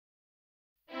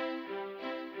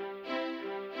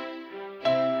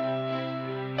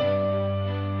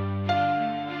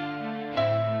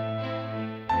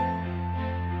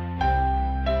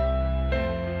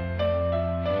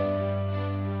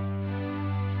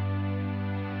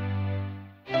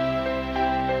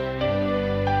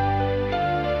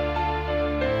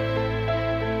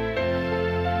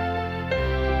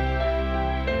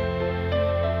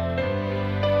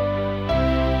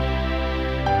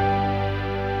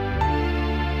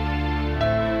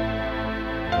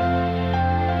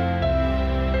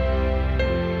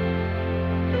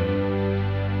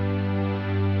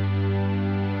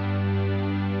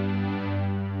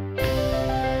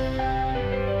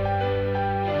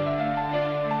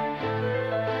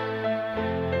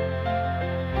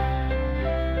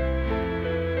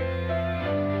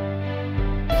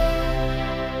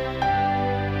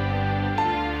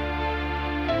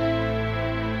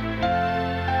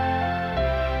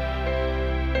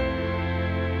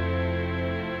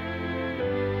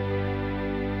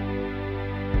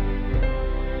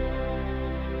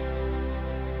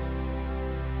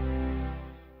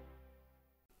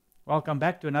Welcome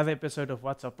back to another episode of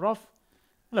What's Up Prof.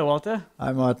 Hello, Walter.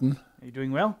 Hi, Martin. Are you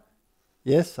doing well?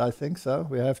 Yes, I think so.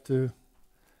 We have to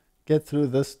get through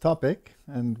this topic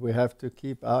and we have to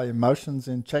keep our emotions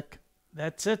in check.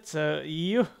 That's it.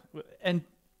 And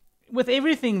with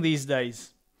everything these days,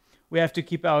 we have to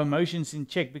keep our emotions in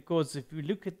check, because if we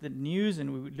look at the news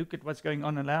and we look at what's going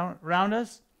on around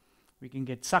us, we can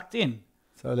get sucked in.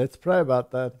 So let's pray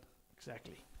about that.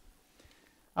 Exactly.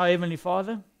 Our Heavenly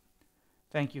Father,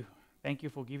 thank you. Thank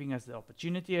you for giving us the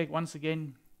opportunity once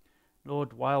again.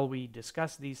 Lord, while we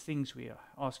discuss these things, we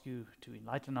ask you to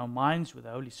enlighten our minds with the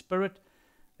Holy Spirit,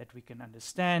 that we can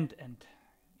understand and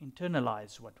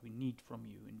internalize what we need from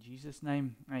you. In Jesus'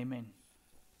 name, amen.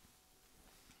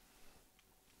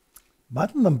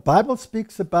 Martin, the Bible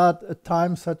speaks about a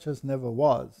time such as never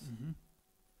was. Mm-hmm.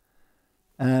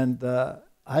 And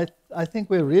I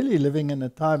think we're really living in a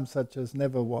time such as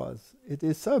never was. It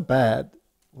is so bad.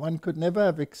 One could never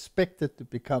have expected to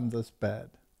become this bad.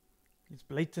 It's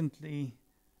blatantly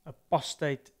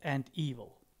apostate and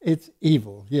evil. It's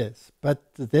evil, yes. But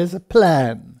there's a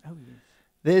plan. Oh, yes.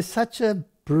 There's such a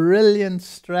brilliant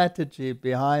strategy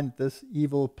behind this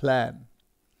evil plan,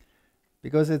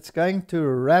 because it's going to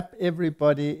wrap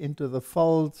everybody into the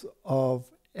folds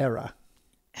of error.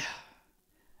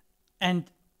 And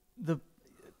the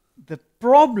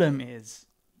problem is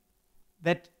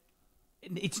that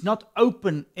it's not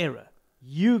open error.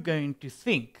 You're going to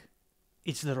think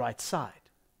it's the right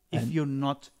side if you're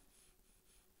not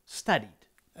studied.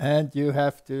 And you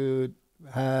have to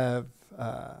have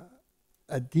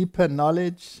a deeper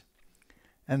knowledge,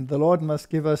 and the Lord must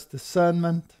give us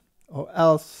discernment, or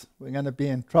else we're going to be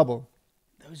in trouble.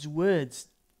 Those words,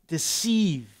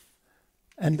 deceive.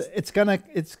 And it's gonna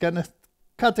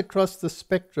cut across the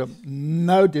spectrum.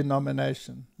 No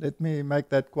denomination. Let me make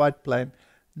that quite plain.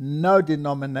 No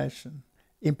denomination,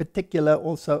 in particular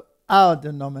also our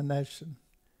denomination,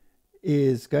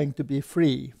 is going to be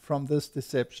free from this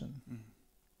deception.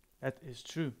 That is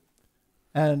true.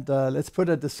 And let's put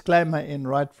a disclaimer in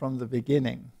right from the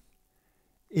beginning.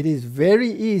 It is very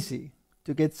easy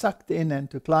to get sucked in and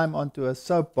to climb onto a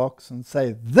soapbox and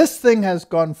say, this thing has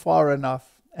gone far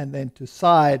enough, and then to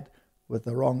side with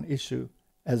the wrong issue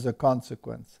as a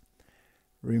consequence.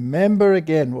 Remember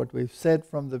again what we've said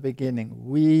from the beginning.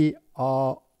 We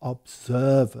are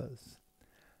observers.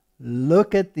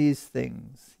 Look at these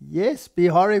things. Yes, be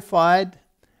horrified,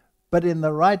 but in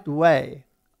the right way.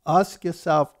 Ask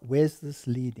yourself, where's this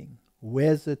leading?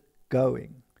 Where's it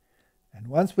going? And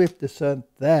once we've discerned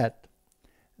that,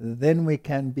 then we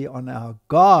can be on our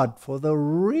guard for the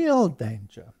real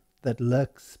danger that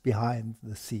lurks behind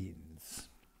the scenes.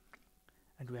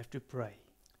 And we have to pray.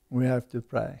 We have to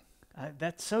pray.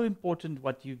 That's so important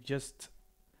what you've just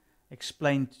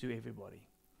explained to everybody.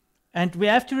 And we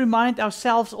have to remind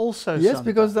ourselves also. Yes, sometimes.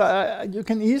 because you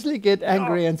can easily get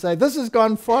angry and say, this has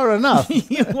gone far enough.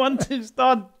 You want to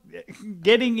start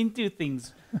getting into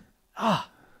things.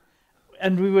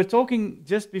 And we were talking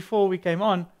just before we came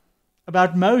on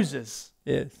about Moses.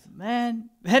 Yes. Man,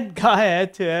 that guy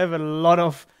had to have a lot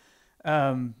of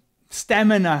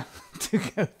stamina to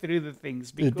go through the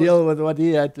things. To deal with what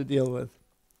he had to deal with.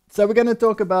 So we're going to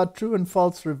talk about true and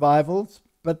false revivals,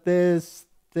 but there's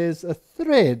a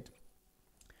thread,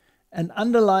 an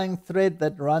underlying thread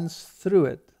that runs through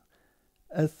it.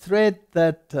 A thread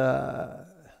that,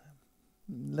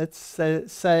 let's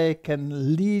say,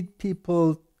 can lead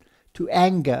people to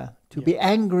anger, to be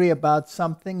angry about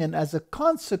something, and as a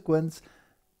consequence,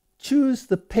 choose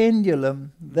the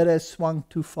pendulum that has swung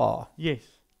too far. Yes.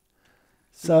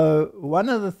 So one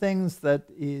of the things that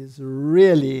is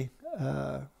really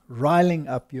riling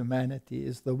up humanity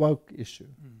is the woke issue.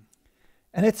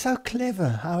 And it's so clever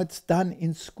how it's done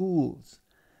in schools,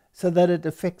 so that it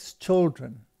affects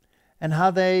children, and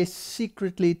how they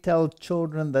secretly tell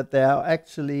children that they are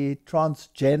actually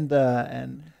transgender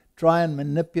and try and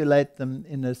manipulate them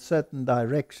in a certain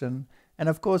direction. And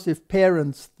of course, if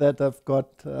parents that have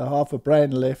got half a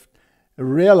brain left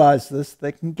realize this,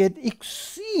 they can get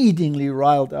exceedingly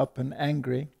riled up and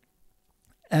angry,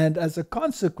 and as a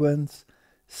consequence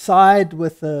side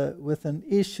with an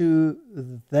issue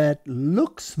that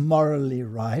looks morally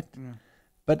right,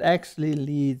 but actually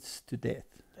leads to death.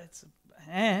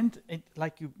 And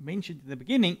like you mentioned in the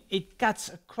beginning, it cuts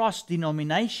across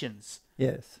denominations.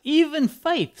 Yes. Even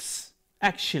faiths,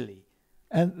 actually.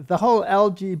 And the whole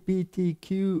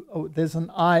LGBTQ, there's an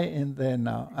I in there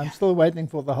now. I'm still waiting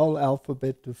for the whole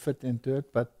alphabet to fit into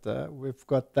it, but we've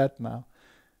got that now.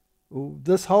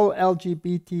 This whole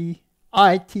LGBT,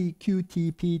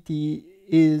 ITQTPT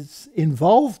is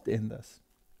involved in this,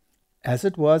 as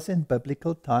it was in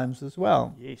biblical times as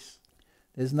well. Yes.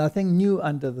 There's nothing new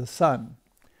under the sun.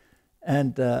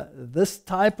 And this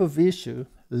type of issue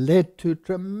led to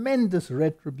tremendous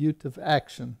retributive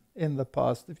action in the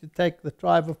past. If you take the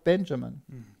tribe of Benjamin,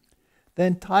 the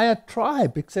entire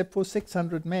tribe, except for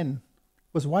 600 men,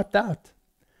 was wiped out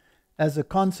as a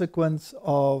consequence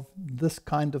of this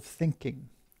kind of thinking.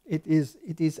 It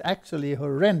is actually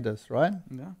horrendous, right?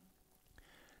 Yeah.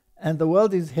 And the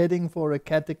world is heading for a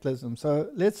cataclysm. So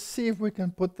let's see if we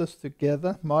can put this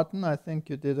together. Martin, I think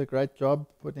you did a great job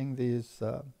putting these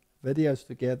videos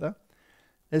together.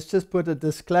 Let's just put a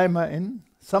disclaimer in.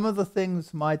 Some of the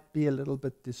things might be a little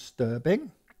bit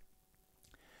disturbing,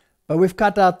 but we've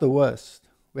cut out the worst.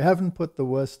 We haven't put the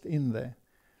worst in there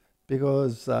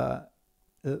because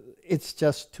it's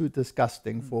just too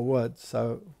disgusting for words.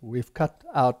 So we've cut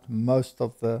out most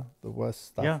of the worst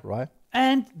stuff, right?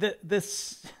 And the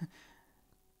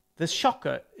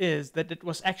shocker is that it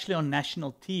was actually on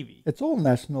national TV. It's all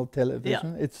national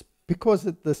television. Yeah. It's because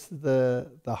the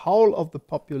whole of the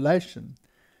population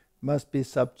must be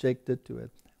subjected to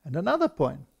it. And another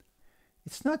point,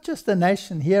 it's not just a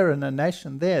nation here and a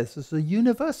nation there. This is a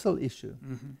universal issue.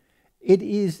 Mm-hmm. It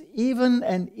is even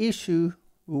an issue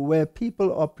where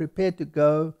people are prepared to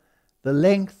go the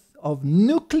length of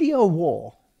nuclear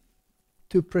war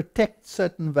to protect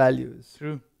certain values.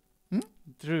 True.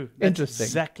 True. That's interesting.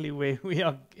 Exactly where we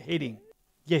are heading.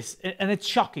 Yes, and it's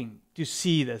shocking to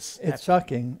see this. It's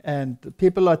shocking, and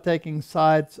people are taking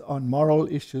sides on moral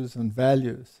issues and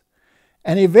values.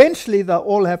 And eventually they'll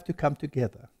all have to come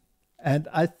together. And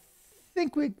I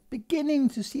think we're beginning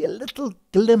to see a little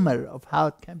glimmer of how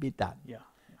it can be done. Yeah.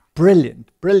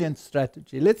 Brilliant, brilliant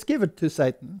strategy. Let's give it to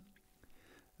Satan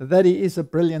that he is a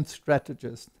brilliant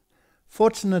strategist.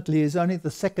 Fortunately, he's only the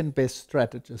second best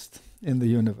strategist in the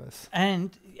universe.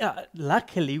 And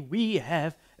luckily, we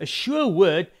have a sure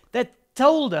word that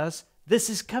told us this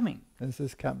is coming. This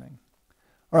is coming.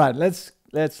 All right, let's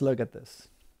look at this.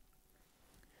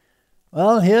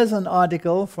 Well, here's an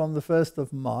article from the 1st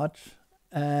of March,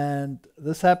 and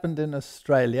this happened in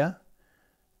Australia.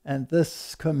 And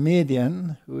this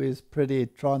comedian, who is pretty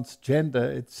transgender,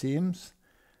 it seems,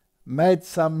 made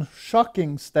some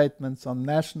shocking statements on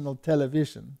national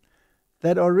television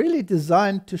that are really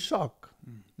designed to shock.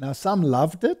 Now, some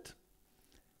loved it,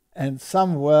 and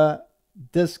some were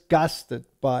disgusted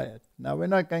by it. Now, we're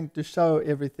not going to show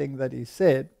everything that he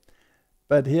said,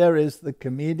 but here is the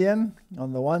comedian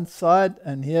on the one side,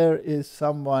 and here is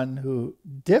someone who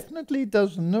definitely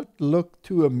does not look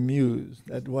too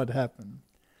amused at what happened.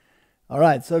 All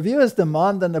right, so viewers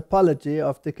demand an apology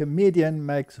after comedian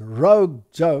makes rogue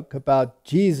joke about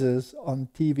Jesus on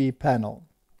TV panel.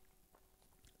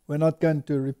 We're not going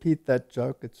to repeat that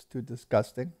joke, it's too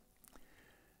disgusting.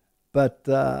 But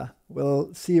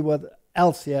we'll see what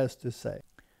else he has to say.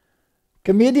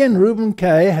 Comedian Reuben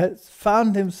Kay has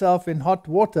found himself in hot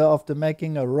water after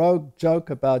making a rogue joke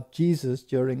about Jesus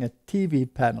during a TV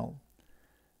panel.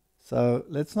 So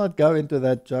let's not go into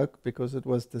that joke because it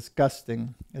was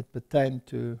disgusting. It pertained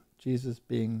to Jesus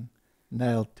being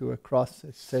nailed to a cross,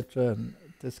 etc., and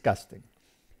disgusting.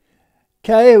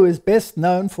 Kay, who is best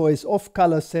known for his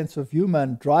off-color sense of humor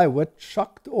and dry wit,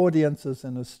 shocked audiences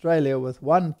in Australia with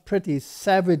one pretty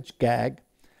savage gag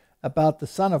about the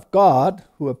Son of God,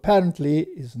 who apparently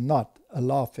is not a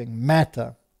laughing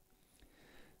matter.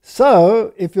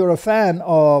 So, if you're a fan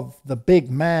of the big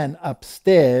man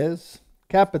upstairs,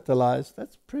 capitalized,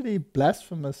 that's pretty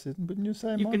blasphemous, wouldn't you say,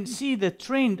 Martin? You can see the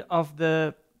trend of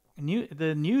the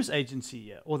news agency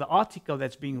here, or the article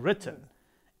that's being written.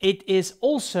 It is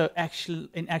also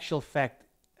in actual fact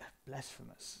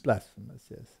blasphemous. Blasphemous,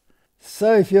 yes.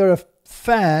 So if you're a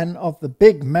fan of the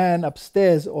big man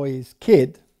upstairs or his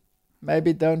kid,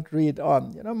 maybe don't read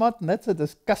on. You know, Martin, that's a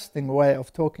disgusting way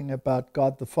of talking about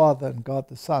God the Father and God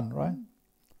the Son, right?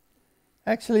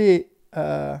 Actually,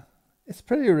 it's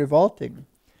pretty revolting.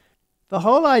 The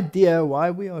whole idea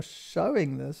why we are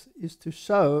showing this is to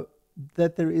show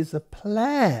that there is a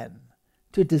plan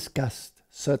to disgust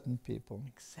certain people.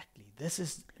 Exactly. This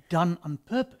is done on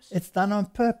purpose. It's done on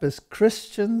purpose.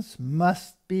 Christians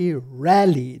must be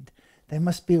rallied. They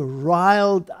must be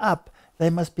riled up. They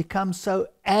must become so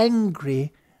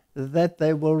angry that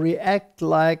they will react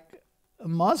like a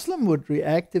Muslim would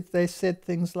react if they said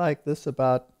things like this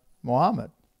about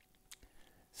Muhammad.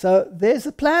 So there's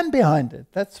a plan behind it.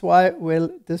 That's why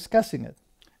we're discussing it.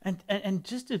 And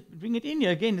just to bring it in here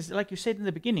again, it's like you said in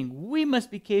the beginning, we must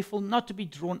be careful not to be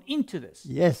drawn into this.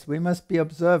 Yes, we must be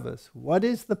observers. What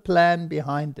is the plan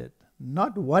behind it?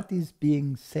 Not what is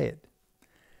being said.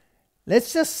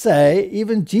 Let's just say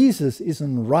even Jesus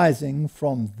isn't rising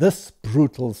from this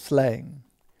brutal slaying.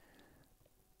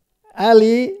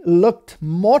 Ali looked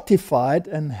mortified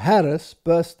and Harris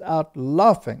burst out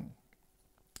laughing.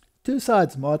 Two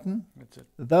sides, Martin. That's it.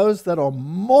 Those that are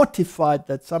mortified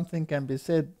that something can be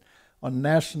said on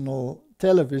national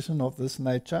television of this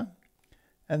nature,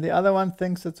 and the other one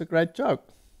thinks it's a great joke.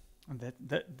 And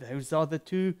those are the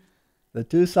two. The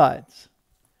two sides.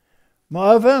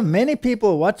 Moreover, many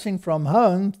people watching from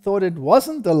home thought it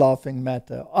wasn't a laughing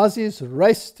matter. Aussies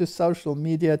raced to social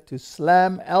media to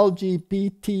slam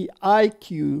LGBTIQ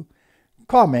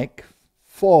comic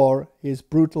for his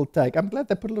brutal take. I'm glad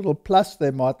they put a little plus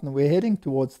there, Martin. We're heading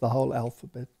towards the whole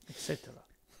alphabet. Etc.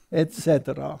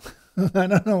 Etc. I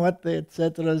don't know what the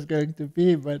etc. is going to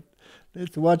be, but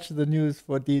let's watch the news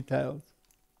for details.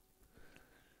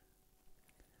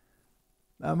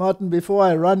 Now, Martin, before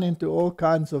I run into all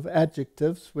kinds of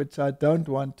adjectives, which I don't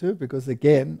want to, because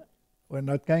again, we're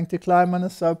not going to climb on a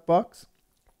soapbox.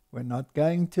 We're not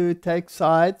going to take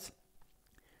sides.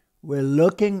 We're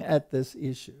looking at this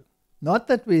issue. Not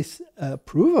that we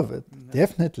approve of it, no.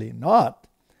 Definitely not.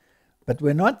 But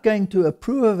we're not going to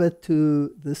approve of it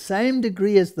to the same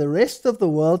degree as the rest of the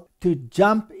world to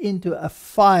jump into a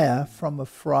fire from a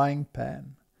frying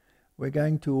pan. We're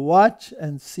going to watch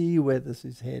and see where this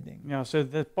is heading. Yeah, so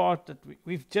the part that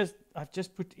I've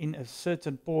just put in a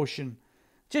certain portion,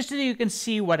 just so you can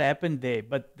see what happened there,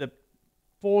 but the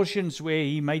portions where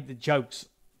he made the jokes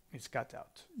is cut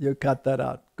out. You cut that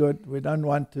out. Good. We don't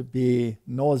want to be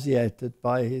nauseated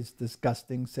by his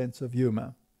disgusting sense of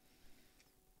humor.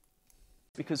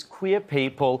 Because queer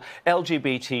people,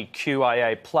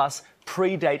 LGBTQIA+,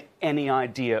 predate any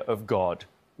idea of God.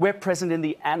 We're present in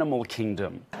the animal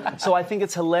kingdom. So I think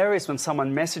it's hilarious when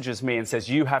someone messages me and says,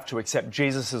 you have to accept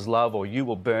Jesus' love or you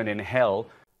will burn in hell.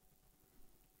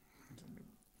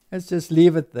 Let's just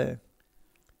leave it there.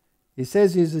 He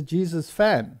says he's a Jesus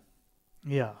fan.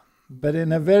 Yeah. But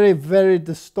in a very, very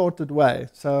distorted way.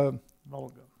 So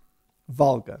vulgar.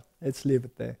 Vulgar. Let's leave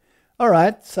it there. All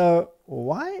right. So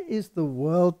why is the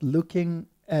world looking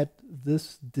at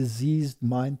this diseased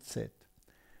mindset?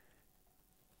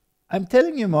 I'm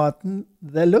telling you, Martin,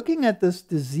 they're looking at this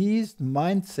diseased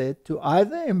mindset to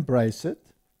either embrace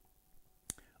it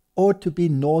or to be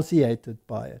nauseated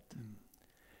by it.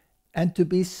 And to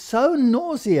be so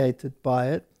nauseated by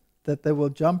it that they will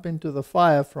jump into the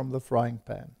fire from the frying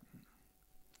pan.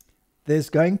 There's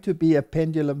going to be a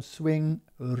pendulum swing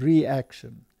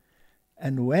reaction.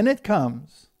 And when it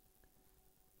comes,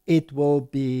 it will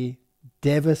be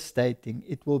devastating.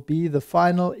 It will be the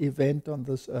final event on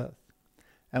this earth.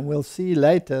 And we'll see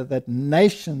later that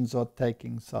nations are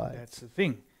taking sides. That's the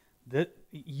thing. That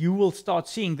you will start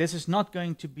seeing this is not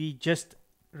going to be just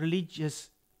religious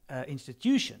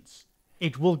institutions.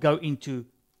 It will go into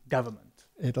government.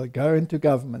 It'll go into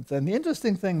government. And the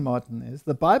interesting thing, Martin, is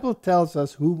the Bible tells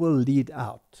us who will lead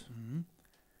out. Mm-hmm.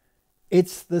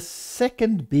 It's the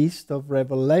second beast of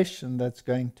Revelation that's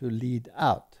going to lead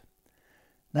out.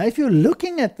 Now, if you're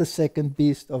looking at the second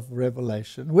beast of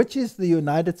Revelation, which is the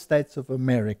United States of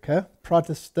America,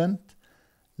 Protestant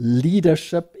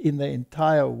leadership in the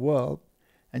entire world,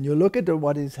 and you look at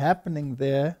what is happening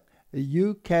there,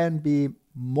 you can be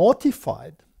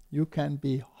mortified, you can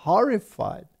be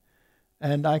horrified,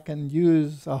 and I can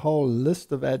use a whole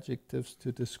list of adjectives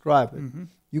to describe it. Mm-hmm.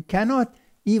 You cannot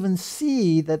even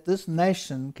see that this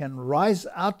nation can rise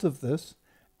out of this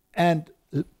and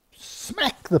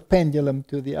smack the pendulum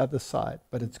to the other side,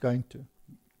 but it's going to.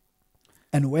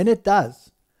 And when it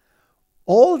does,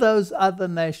 all those other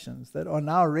nations that are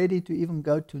now ready to even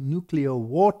go to nuclear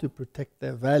war to protect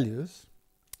their values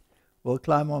will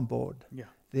climb on board. Yeah.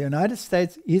 The United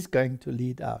States is going to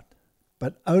lead out,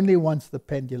 but only once the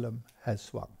pendulum has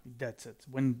swung. That's it,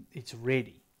 when it's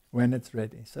ready. When it's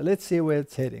ready. So let's see where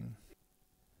it's heading.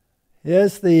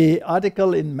 Here's the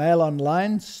article in Mail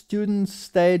Online. Students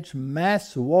stage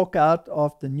mass walkout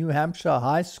after New Hampshire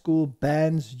high school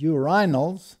bans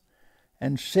urinals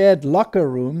and shared locker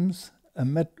rooms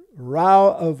amid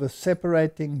row over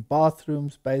separating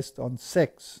bathrooms based on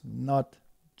sex, not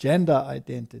gender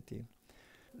identity.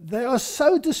 They are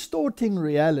so distorting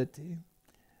reality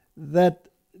that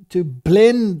to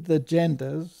blend the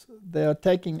genders, they are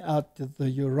taking out the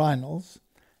urinals.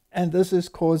 And this is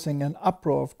causing an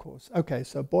uproar, of course. Okay,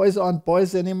 so boys aren't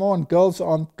boys anymore and girls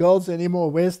aren't girls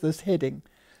anymore. Where's this heading?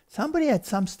 Somebody at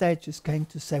some stage is going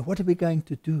to say, what are we going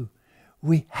to do?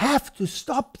 We have to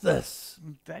stop this.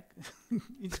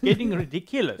 It's getting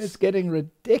ridiculous. It's getting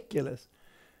ridiculous.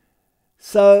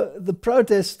 So the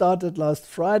protest started last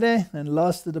Friday and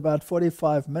lasted about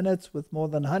 45 minutes with more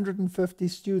than 150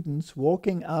 students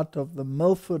walking out of the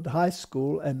Milford High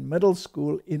School and Middle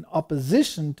School in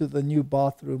opposition to the new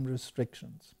bathroom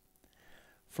restrictions.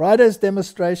 Friday's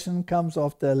demonstration comes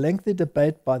after a lengthy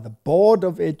debate by the Board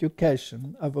of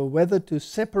Education over whether to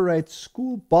separate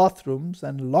school bathrooms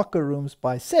and locker rooms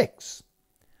by sex,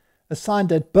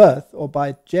 assigned at birth, or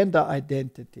by gender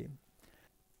identity.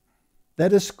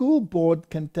 That a school board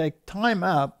can take time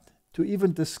out to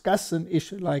even discuss an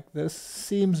issue like this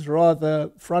seems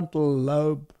rather frontal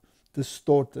lobe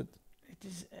distorted. It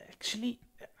is actually,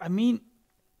 I mean,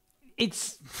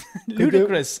 it's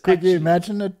ludicrous. Could you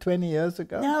imagine it 20 years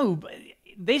ago? No, but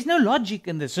there's no logic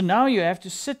in this. So now you have to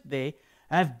sit there,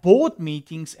 have board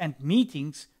meetings and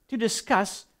meetings to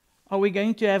discuss, are we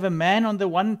going to have a man on the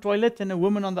one toilet and a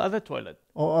woman on the other toilet?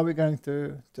 Or are we going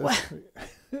to just...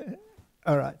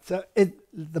 All right, so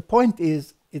the point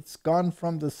is, it's gone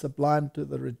from the sublime to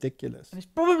the ridiculous. And it's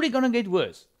probably going to get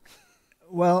worse.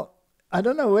 Well, I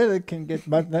don't know whether it can get,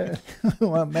 but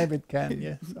well, maybe it can,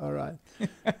 yes, all right.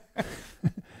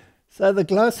 So the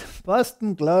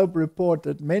Boston Globe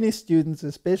reported many students,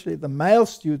 especially the male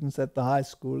students at the high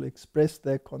school, expressed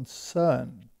their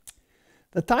concern.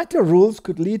 The tighter rules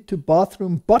could lead to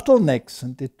bathroom bottlenecks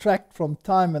and detract from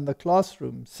time in the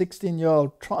classroom.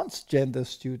 16-year-old transgender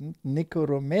student Nico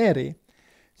Romeri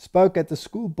spoke at the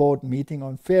school board meeting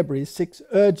on February 6,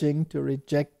 urging to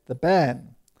reject the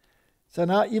ban. So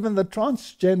now even the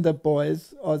transgender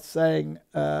boys are saying,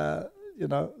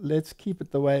 let's keep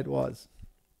it the way it was.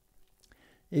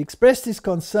 He expressed his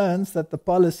concerns that the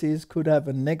policies could have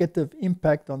a negative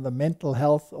impact on the mental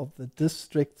health of the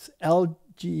district's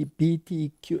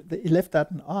LGBTQ, he left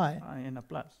out an I. And a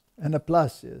plus. And a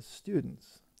plus, yes,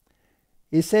 students.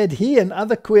 He said he and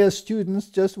other queer students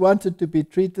just wanted to be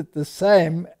treated the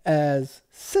same as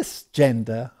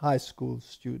cisgender high school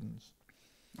students.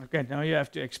 Okay, now you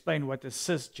have to explain what a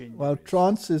cisgender Well, is.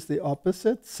 trans is the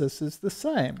opposite, cis is the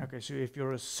same. Okay, so if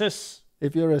you're a cis...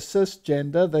 If you're a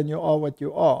cisgender, then you are what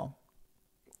you are.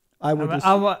 I would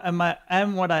am I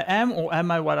what I am, or am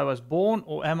I what I was born,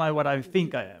 or am I what I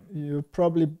think I am? You're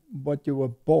probably what you were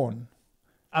born.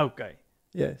 Okay.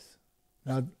 Yes.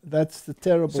 Now, that's the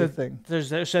terrible thing.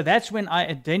 So that's when I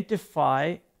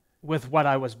identify with what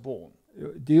I was born.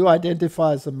 Do you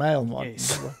identify as a male, Martin?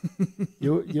 Yes.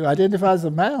 You identify as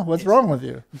a male? What's wrong with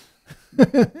you?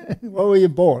 What were you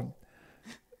born?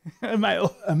 A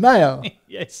male. A male?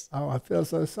 Yes. Oh, I feel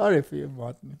so sorry for you,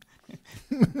 Martin.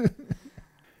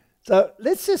 So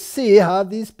let's just see how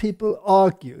these people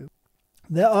argue.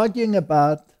 They're arguing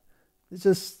about, let's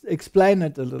just explain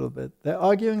it a little bit. They're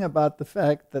arguing about the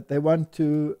fact that they want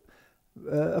to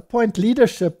appoint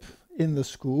leadership in the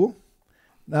school.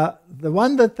 Now, the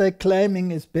one that they're claiming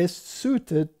is best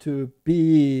suited to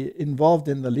be involved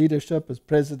in the leadership as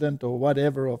president or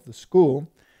whatever of the school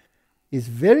is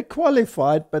very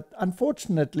qualified, but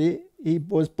unfortunately, he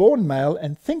was born male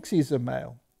and thinks he's a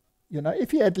male. You know,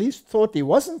 if he at least thought he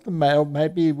wasn't a male,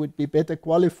 maybe he would be better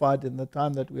qualified in the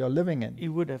time that we are living in. He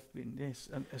would have been, yes,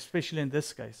 especially in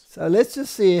this case. So let's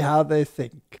just see how they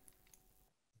think.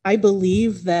 I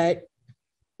believe that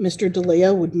Mr.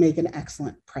 DeLeo would make an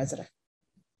excellent president.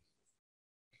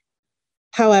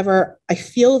 However, I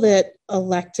feel that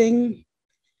electing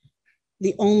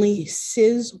the only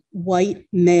cis white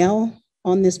male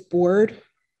on this board,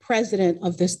 president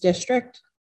of this district,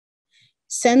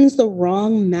 sends the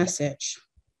wrong message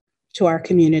to our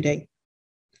community.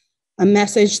 A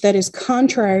message that is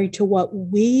contrary to what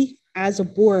we as a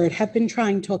board have been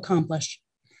trying to accomplish.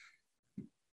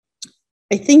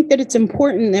 I think that it's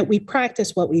important that we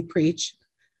practice what we preach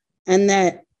and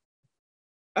that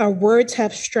our words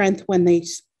have strength when they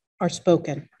are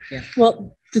spoken. Yeah.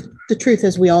 Well, the truth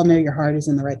is we all know your heart is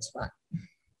in the right spot.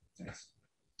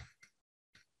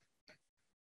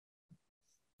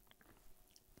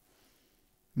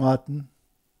 Martin,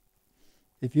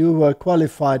 if you were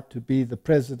qualified to be the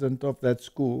president of that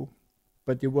school,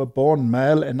 but you were born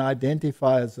male and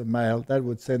identify as a male, that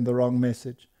would send the wrong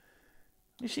message.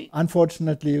 You see?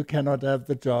 Unfortunately, you cannot have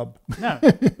the job. No.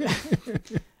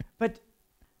 But,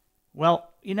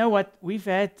 well, you know what? We've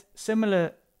had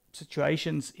similar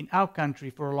situations in our country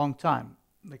for a long time.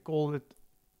 They call it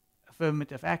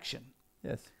affirmative action.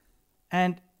 Yes.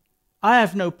 And I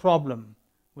have no problem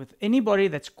with anybody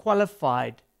that's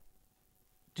qualified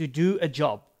to do a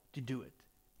job, to do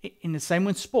it. In the same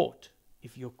with sport.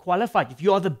 If you're qualified, if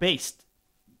you are the best,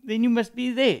 then you must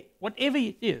be there, whatever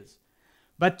it is.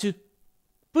 But to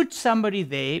put somebody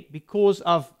there because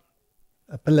of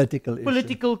a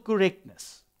political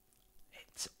correctness,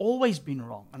 it's always been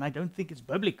wrong, and I don't think it's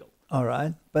biblical. All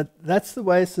right, but that's the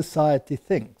way society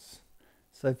thinks.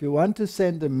 So if you want to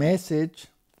send a message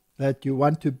that you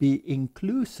want to be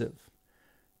inclusive,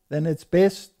 then it's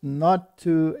best not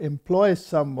to employ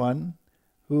someone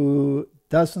who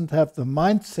doesn't have the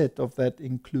mindset of that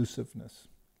inclusiveness.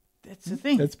 That's the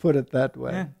thing. Let's put it that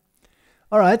way. Yeah.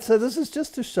 All right, so this is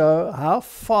just to show how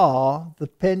far the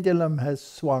pendulum has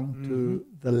swung to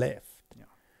the left. Yeah.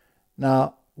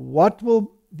 Now, what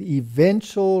will the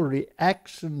eventual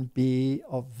reaction be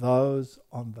of those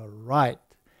on the right?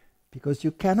 Because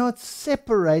you cannot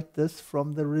separate this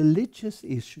from the religious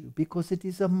issue, because it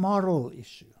is a moral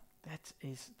issue. That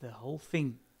is the whole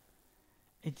thing.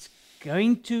 It's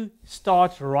going to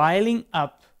start riling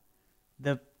up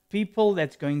the people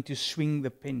that's going to swing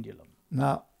the pendulum.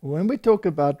 Now, when we talk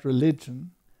about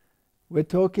religion, we're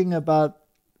talking about,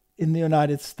 in the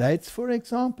United States, for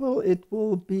example, it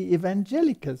will be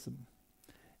evangelicalism.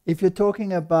 If you're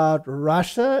talking about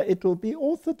Russia, it will be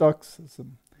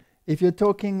Orthodoxism. If you're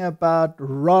talking about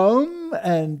Rome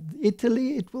and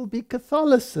Italy, it will be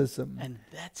Catholicism. And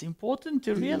that's important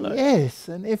to realize. Yes,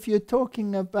 and if you're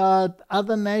talking about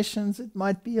other nations, it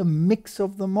might be a mix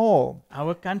of them all.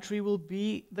 Our country will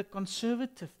be the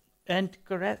conservative and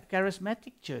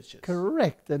charismatic churches.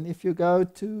 Correct. And if you go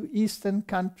to Eastern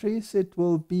countries, it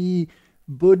will be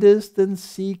Buddhist and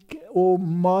Sikh or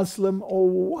Muslim or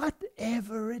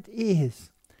whatever it is.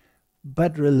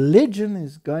 But religion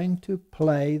is going to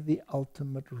play the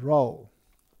ultimate role.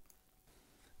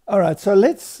 All right, so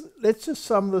let's just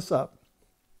sum this up.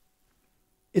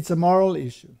 It's a moral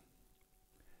issue.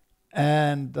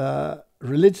 And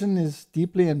religion is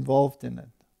deeply involved in it.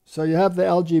 So you have the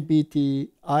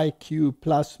LGBTIQ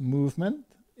plus movement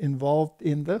involved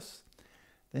in this.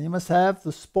 Then you must have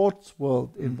the sports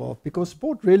world involved, because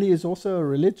sport really is also a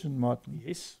religion, Martin.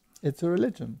 Yes. It's a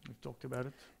religion. We've talked about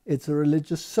it. It's a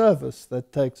religious service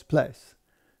that takes place.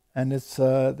 And it's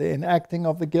the enacting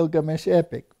of the Gilgamesh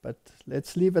epic. But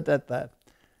let's leave it at that.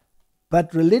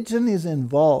 But religion is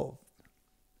involved.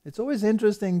 It's always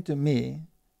interesting to me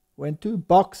when two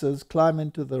boxers climb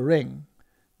into the ring,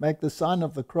 make the sign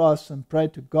of the cross and pray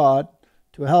to God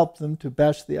to help them to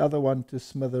bash the other one to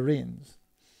smithereens.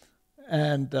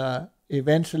 And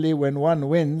eventually when one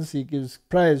wins, he gives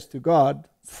praise to God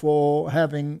for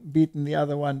having beaten the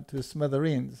other one to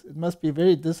smithereens. It must be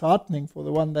very disheartening for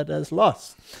the one that has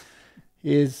lost.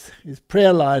 His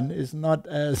prayer line is not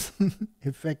as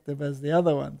effective as the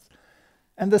other ones.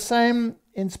 And the same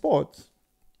in sports.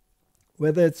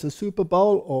 Whether it's a Super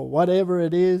Bowl or whatever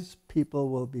it is, people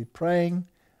will be praying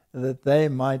that they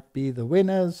might be the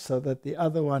winners so that the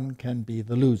other one can be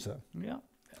the loser. Yeah.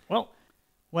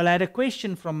 Well, I had a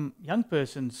question from young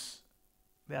persons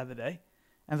the other day,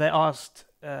 and they asked,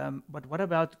 but what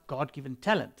about God-given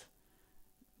talent?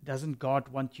 Doesn't God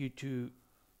want you to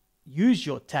use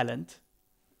your talent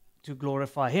to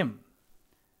glorify Him?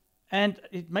 And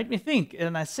it made me think,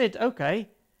 and I said, okay,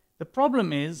 the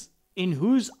problem is, in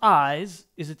whose eyes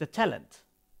is it a talent?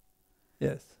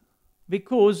 Yes.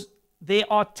 Because there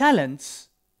are talents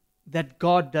that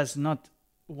God does not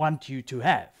want you to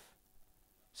have.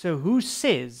 So who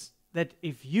says that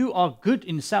if you are good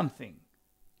in something,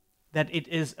 that it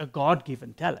is a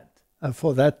God-given talent?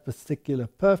 For that particular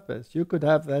purpose. You could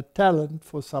have that talent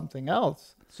for something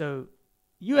else. So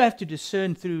you have to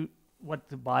discern through what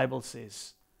the Bible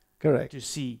says. Correct. To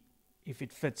see if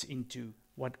it fits into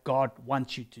what God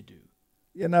wants you to do.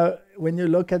 You know, when you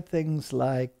look at things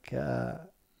like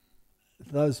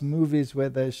those movies where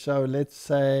they show, let's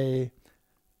say,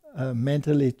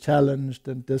 mentally challenged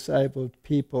and disabled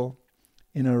people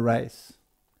in a race,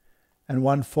 and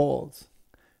one falls,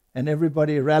 and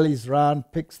everybody rallies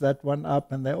round, picks that one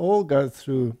up, and they all go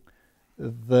through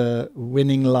the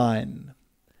winning line.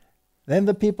 Then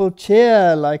the people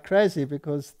cheer like crazy,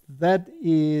 because that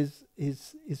is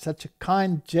such a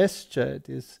kind gesture. It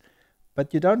is,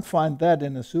 but you don't find that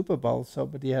in a Super Bowl.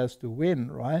 Somebody has to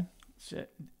win, right? So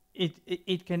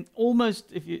it can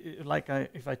almost,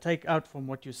 if I take out from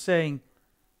what you're saying,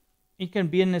 it can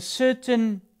be in a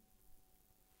certain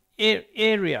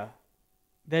area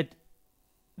that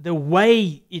the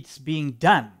way it's being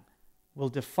done will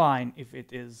define if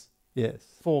it is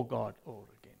for God or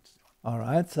against God. All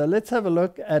right, so let's have a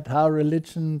look at how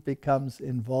religion becomes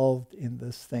involved in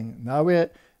this thing. Now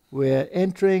we're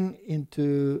entering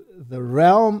into the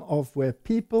realm of where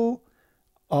people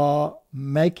are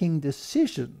making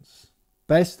decisions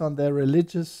based on their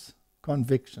religious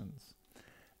convictions.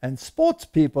 And sports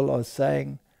people are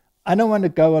saying, I don't want to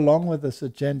go along with this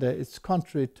agenda. It's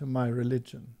contrary to my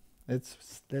religion. Let's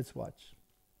watch.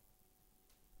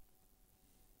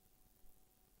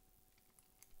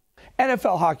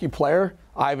 NFL hockey player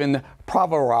Ivan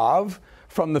Provorov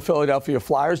from the Philadelphia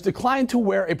Flyers declined to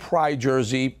wear a pride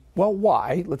jersey. Well,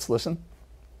 why? Let's listen.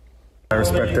 I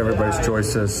respect everybody's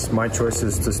choices. My choice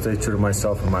is to stay true to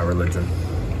myself and my religion.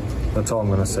 That's all I'm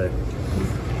going to say.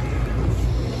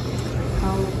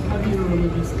 your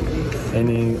religious beliefs?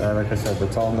 Like I said,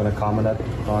 that's all I'm going to comment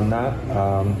on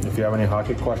that. If you have any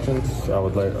hockey questions, I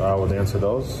would answer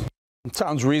those.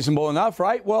 Sounds reasonable enough,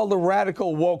 right? Well, the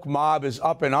radical woke mob is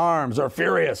up in arms. They're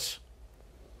furious.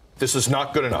 This is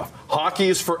not good enough. Hockey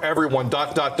is for everyone, ...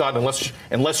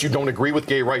 unless you don't agree with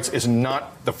gay rights is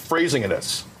not the phrasing of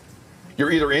this.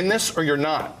 You're either in this or you're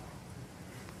not.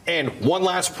 And one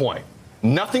last point.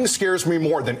 Nothing scares me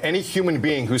more than any human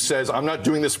being who says, I'm not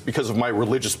doing this because of my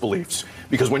religious beliefs.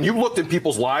 Because when you looked at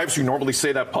people's lives, you normally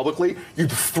say that publicly,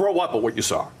 you'd throw up at what you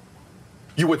saw.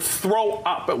 You would throw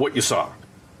up at what you saw.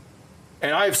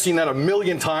 And I have seen that a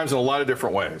million times in a lot of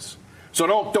different ways. So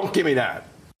don't give me that.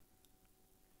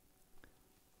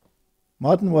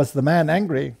 Martin, was the man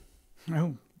angry?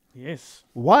 Oh, yes.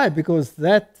 Why? Because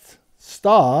that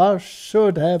star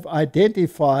should have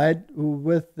identified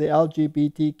with the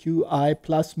LGBTQI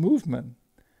plus movement,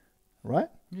 right?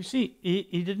 You see,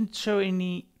 he didn't show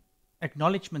any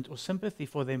acknowledgement or sympathy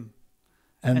for them.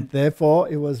 And therefore,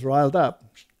 it was riled up.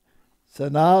 So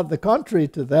now, the contrary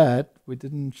to that, we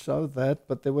didn't show that,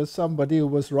 but there was somebody who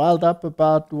was riled up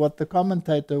about what the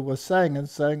commentator was saying and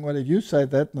saying, well, if you say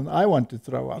that, then I want to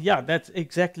throw up. Yeah, that's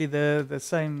exactly the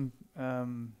same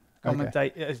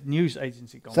news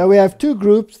agency commentator. So we have two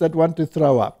groups that want to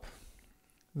throw up.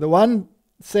 The one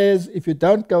says, if you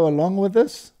don't go along with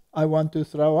this, I want to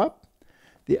throw up.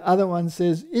 The other one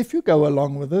says, if you go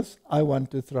along with this, I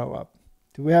want to throw up.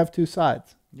 Do we have two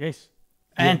sides? Yes.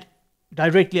 And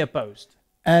directly opposed.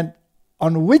 And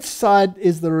on which side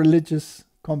is the religious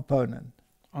component?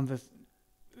 On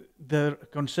the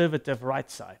conservative right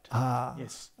side. Ah,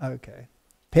 yes. Okay.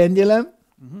 Pendulum,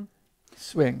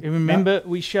 swing. You remember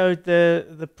we showed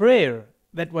the prayer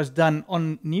that was done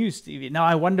on news TV. Now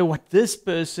I wonder what this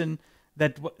person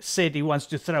that said he wants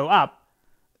to throw up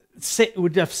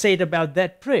would have said about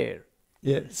that prayer.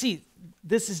 Yes. See,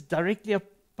 this is directly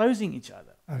opposing each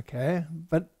other. Okay,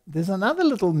 but there's another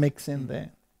little mix in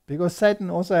there, because Satan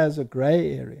also has a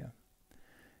gray area.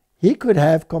 He could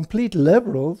have complete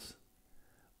liberals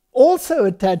also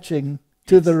attaching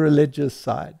to the religious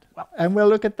side. Well, and we'll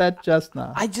look at that just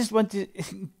now. I just want to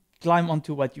climb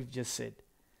onto what you've just said.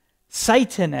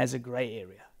 Satan has a gray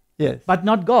area. Yes. But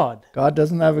not God. God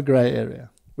doesn't have a gray area.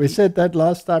 We said that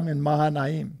last time in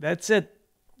Mahanaim. That's it.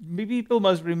 People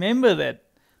must remember that.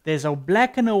 There's a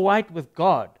black and a white with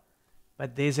God.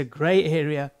 But there's a gray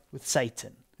area with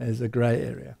Satan. There's a gray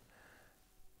area.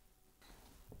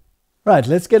 Right,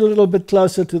 let's get a little bit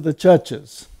closer to the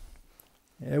churches.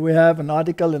 Here we have an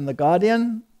article in The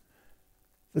Guardian.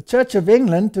 The Church of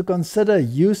England to consider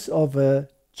use of a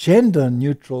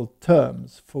gender-neutral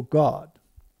terms for God.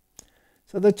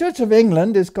 So the Church of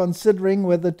England is considering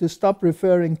whether to stop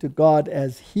referring to God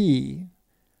as He,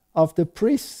 after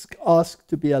priests asked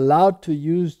to be allowed to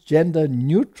use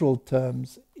gender-neutral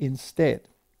terms instead.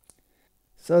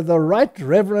 So the Right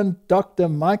Reverend Dr.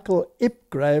 Michael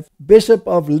Ipgrave, Bishop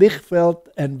of Lichveld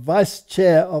and Vice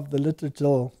Chair of the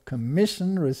Liturgical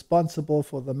Commission responsible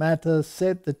for the matter,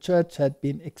 said the Church had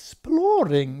been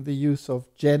exploring the use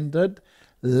of gendered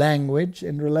language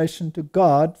in relation to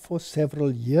God for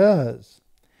several years.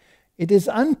 It is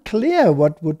unclear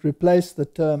what would replace the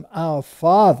term Our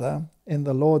Father in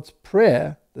the Lord's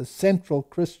Prayer, the central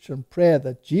Christian prayer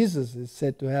that Jesus is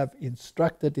said to have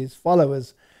instructed his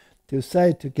followers to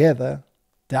say together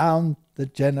down the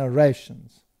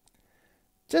generations.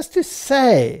 Just to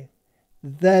say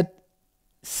that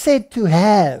said to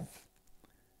have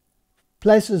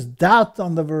places doubt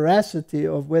on the veracity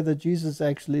of whether Jesus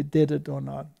actually did it or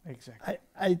not. Exactly.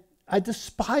 I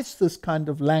despise this kind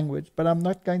of language, but I'm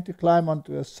not going to climb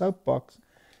onto a soapbox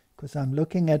because I'm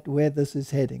looking at where this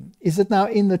is heading. Is it now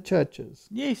in the churches?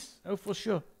 Yes, oh, for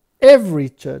sure. Every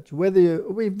church, whether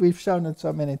we've shown it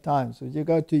so many times. So you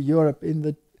go to Europe, in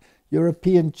the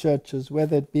European churches,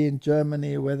 whether it be in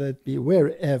Germany, whether it be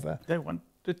wherever. They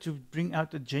wanted to bring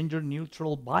out a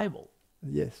gender-neutral Bible.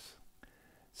 Yes.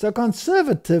 So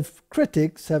conservative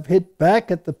critics have hit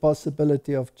back at the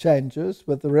possibility of changes,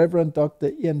 with the Reverend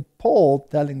Dr. Ian Paul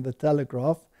telling the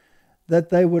Telegraph that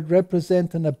they would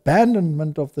represent an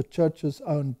abandonment of the church's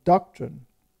own doctrine.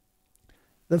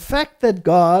 The fact that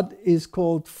God is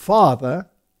called Father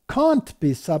can't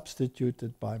be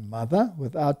substituted by Mother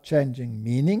without changing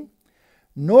meaning,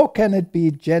 nor can it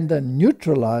be gender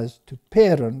neutralized to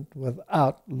parent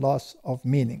without loss of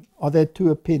meaning. Are there two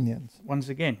opinions? Once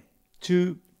again,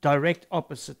 two direct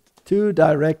opposites. Two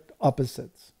direct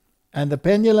opposites. And the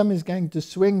pendulum is going to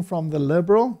swing from the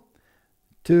liberal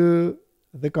to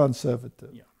the conservative.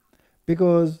 Yeah.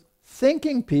 Because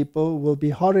thinking people will be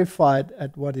horrified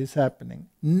at what is happening.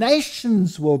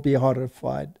 Nations will be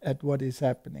horrified at what is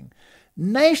happening.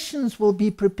 Nations will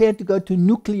be prepared to go to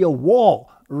nuclear war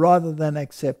rather than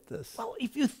accept this. Well,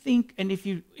 if you think, and if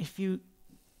you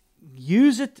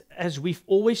use it as we've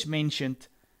always mentioned,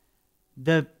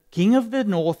 the king of the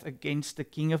north against the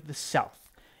king of the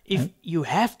south. If you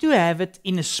have to have it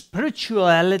in a spiritual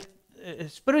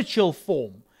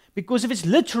form, because if it's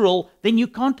literal, then you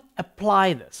can't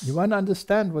apply this. You won't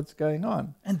understand what's going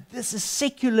on. And this is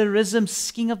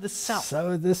secularism's king of the south.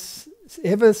 So this,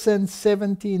 ever since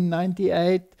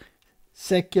 1798,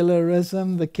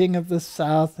 secularism, the king of the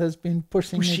south, has been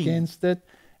pushing against it.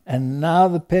 And now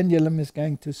the pendulum is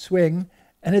going to swing.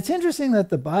 And it's interesting that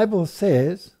the Bible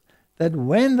says that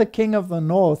when the king of the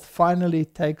north finally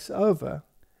takes over,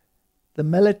 the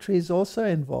military is also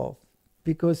involved,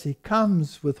 because he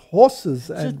comes with horses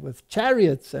and with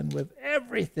chariots and with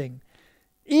everything,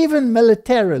 even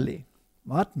militarily.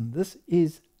 Martin, this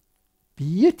is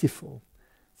beautiful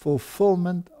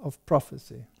fulfillment of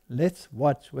prophecy. Let's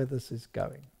watch where this is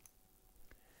going.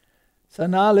 So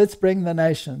now let's bring the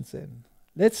nations in.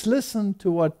 Let's listen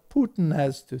to what Putin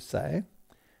has to say.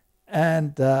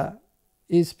 And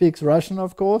he speaks Russian,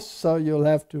 of course, so you'll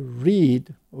have to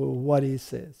read what he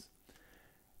says.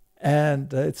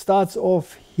 And it starts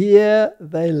off, here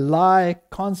they lie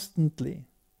constantly,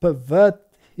 pervert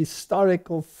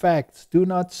historical facts, do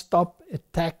not stop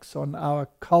attacks on our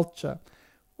culture.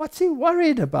 What's he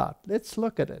worried about? Let's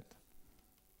look at it.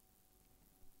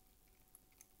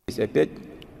 Опять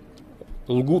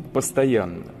лгут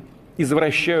постоянно,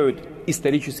 извращают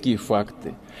исторические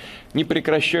факты, не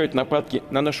прекращают нападки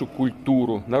на нашу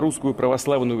культуру, на русскую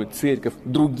православную церковь,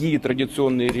 другие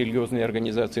традиционные религиозные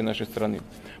организации нашей страны.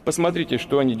 Посмотрите,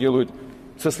 что они делают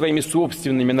со своими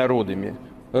собственными народами.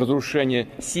 Разрушение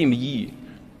семьи,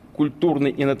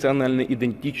 культурной и национальной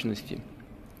идентичности,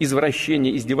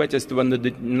 извращение, издевательства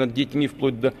над детьми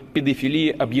вплоть до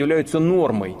педофилии объявляются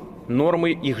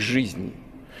нормой их жизни.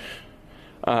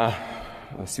 А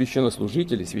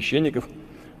священнослужители, священников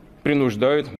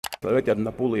принуждают создавать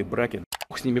однополые браки.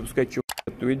 С ними пускай что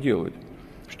то и делают.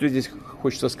 Что здесь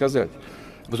хочется сказать?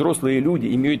 Взрослые люди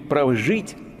имеют право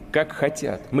жить, как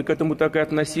хотят. Мы к этому так и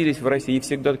относились в России, и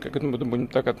всегда к этому будем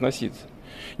так относиться.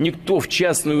 Никто в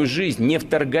частную жизнь не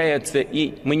вторгается,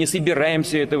 и мы не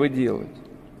собираемся этого делать.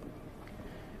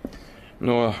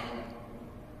 Но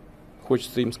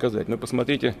хочется им сказать, ну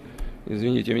посмотрите,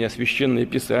 извините меня, священные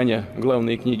писания,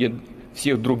 главные книги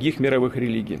всех других мировых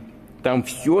религий. Там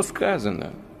все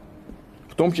сказано,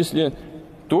 в том числе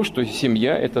то, что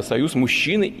семья – это союз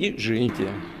мужчины и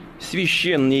женщины.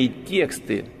 Священные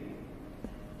тексты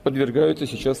подвергаются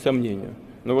сейчас сомнению.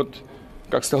 Но вот,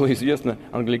 как стало известно,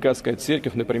 англиканская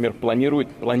церковь, например, планирует,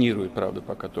 правда,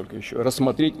 пока только еще,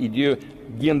 рассмотреть идею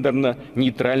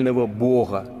гендерно-нейтрального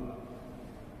Бога.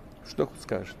 Что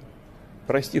скажешь?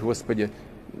 Прости, Господи,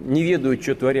 не ведают,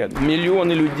 что творят.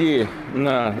 Миллионы людей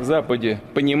на Западе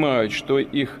понимают, что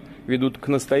их ведут к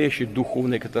настоящей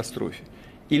духовной катастрофе.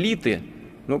 Элиты,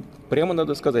 ну, прямо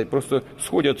надо сказать, просто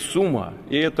сходят с ума,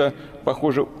 и это,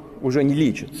 похоже, уже не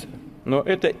лечится. Но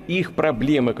это их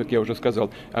проблемы, как я уже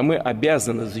сказал, а мы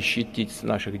обязаны защитить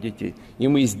наших детей. И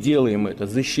мы сделаем это,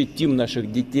 защитим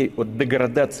наших детей от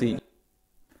деградации.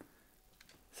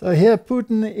 So here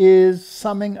Putin is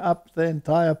summing up the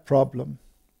entire problem.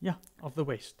 Yeah, of the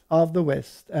West. Of the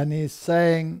West. And he's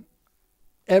saying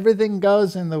everything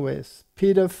goes in the West.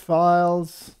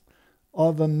 Pedophiles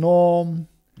are the norm.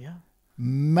 Yeah.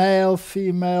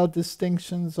 Male-female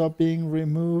distinctions are being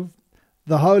removed.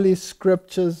 The Holy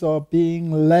Scriptures are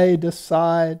being laid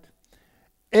aside.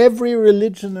 Every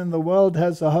religion in the world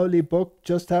has a holy book.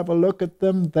 Just have a look at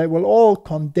them. They will all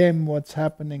condemn what's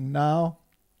happening now.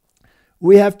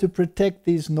 We have to protect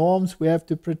these norms. We have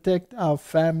to protect our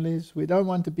families. We don't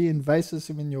want to be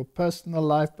invasive in your personal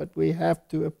life, but we have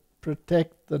to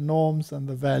protect the norms and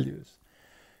the values.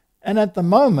 And at the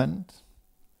moment,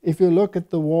 if you look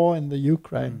at the war in the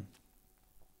Ukraine,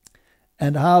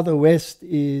 and how the West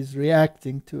is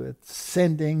reacting to it,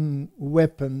 sending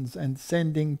weapons and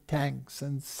sending tanks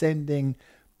and sending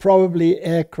probably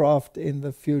aircraft in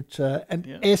the future and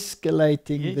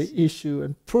escalating the issue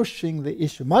and pushing the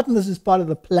issue. Martin, this is part of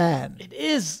the plan. It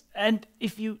is. And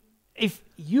if you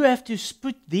have to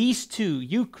put these two,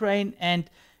 Ukraine and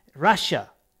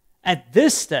Russia, at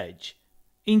this stage,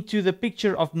 into the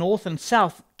picture of North and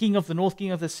South, king of the North,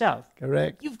 king of the South.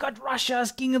 Correct. You've got Russia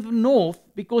as king of the North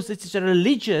because it's a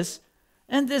religious,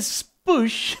 and this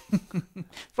push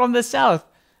from the South.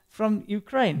 from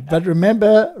Ukraine. But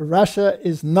remember, Russia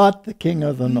is not the king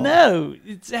of the north. No,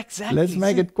 it's exactly. Let's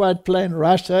make it quite plain.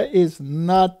 Russia is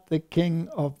not the king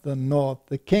of the north.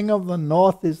 The king of the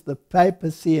north is the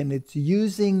papacy, and it's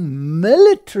using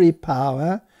military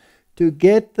power to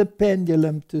get the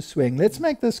pendulum to swing. Let's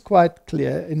make this quite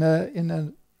clear in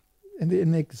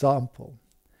an example.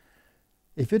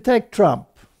 If you take Trump,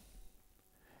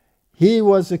 he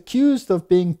was accused of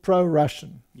being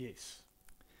pro-Russian. Yes.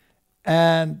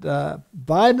 And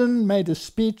Biden made a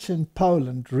speech in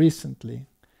Poland recently,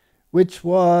 which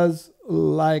was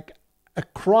like a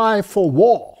cry for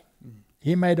war.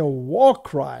 He made a war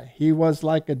cry. He was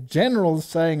like a general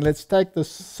saying, let's take the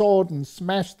sword and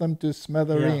smash them to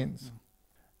smithereens.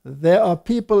 Yeah. There are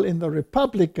people in the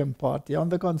Republican Party, on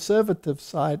the conservative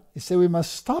side, who say we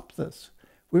must stop this.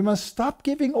 We must stop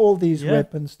giving all these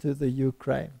weapons to the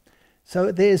Ukraine.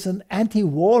 So there's an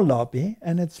anti-war lobby,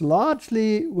 and it's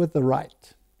largely with the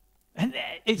right. And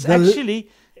it's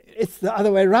actually... It's the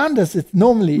other way around us. It's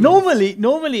normally,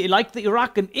 like the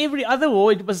Iraq and every other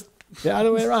war, it was... the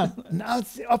other way around. Now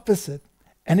it's the opposite.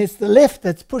 And it's the left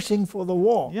that's pushing for the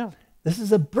war. Yeah. This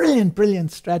is a brilliant,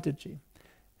 brilliant strategy.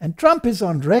 And Trump is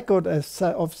on record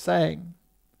of saying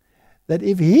that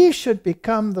if he should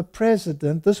become the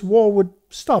president, this war would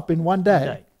stop in one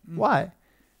day. Why?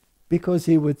 Because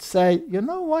he would say, you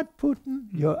know what, Putin,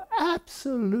 you're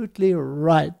absolutely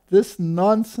right. This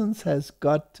nonsense has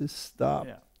got to stop.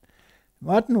 Yeah.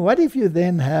 Martin, what if you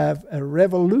then have a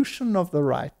revolution of the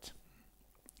right,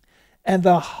 and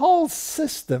the whole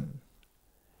system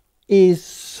is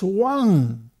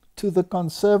swung to the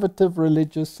conservative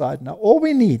religious side? Now, all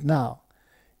we need now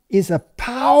is a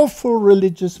powerful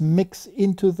religious mix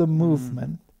into the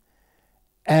movement,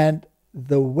 and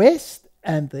the West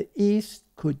and the East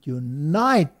could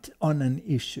unite on an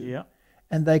issue,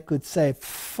 and they could say,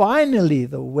 finally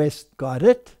the West got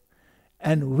it,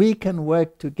 and we can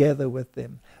work together with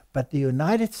them. But the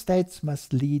United States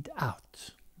must lead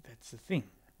out. That's the thing.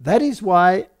 That is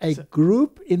why a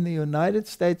group in the United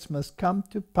States must come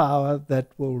to power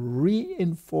that will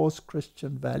reinforce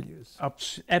Christian values.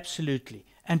 Absolutely.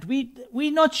 And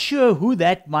we're not sure who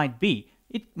that might be.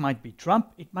 It might be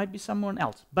Trump, it might be someone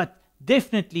else. But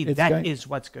definitely that is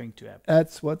what's going to happen.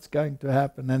 That's what's going to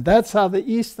happen. And that's how the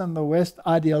East and the West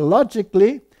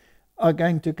ideologically are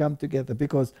going to come together.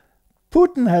 Because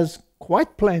Putin has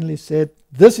quite plainly said,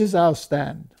 this is our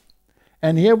stand.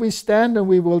 And here we stand, and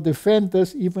we will defend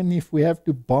this even if we have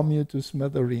to bomb you to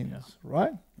smithereens.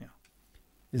 Right? Yeah.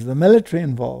 Is the military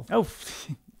involved? Oh,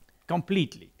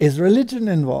 completely. Is religion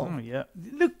involved? Oh, yeah.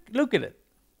 Look at it.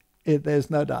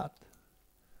 There's no doubt.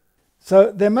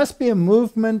 So there must be a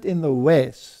movement in the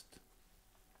West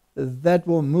that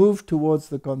will move towards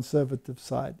the conservative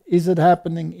side. Is it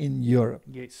happening in Europe?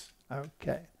 Yes.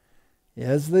 Okay.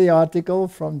 Here's the article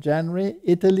from January.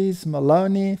 Italy's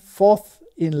Meloni, fourth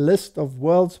in list of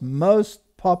world's most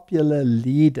popular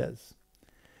leaders.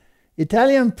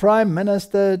 Italian Prime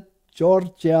Minister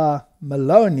Giorgia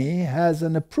Meloni has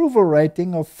an approval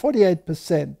rating of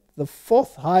 48%, the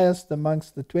fourth highest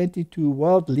amongst the 22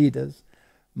 world leaders,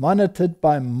 monitored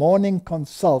by Morning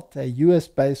Consult, a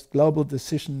US-based global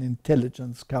decision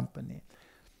intelligence company.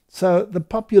 So the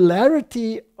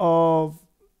popularity of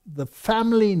the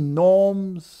family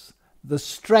norms, the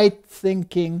straight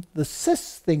thinking, the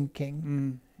cis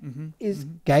thinking is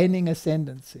gaining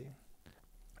ascendancy.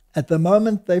 At the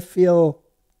moment, they feel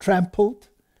trampled,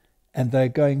 and they're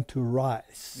going to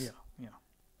rise.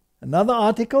 Another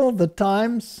article, The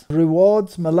Times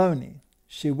rewards Meloni.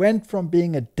 She went from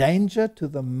being a danger to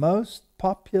the most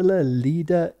popular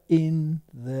leader in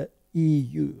the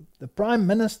EU. The Prime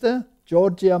Minister,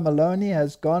 Giorgia Meloni,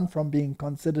 has gone from being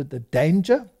considered a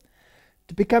danger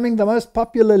to becoming the most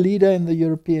popular leader in the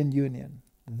European Union.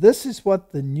 This is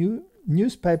what the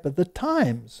newspaper The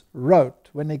Times wrote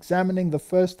when examining the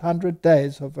first 100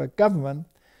 days of her government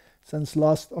since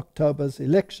last October's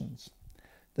elections.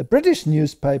 The British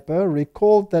newspaper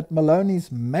recalled that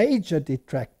Meloni's major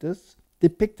detractors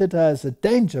depicted her as a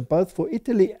danger both for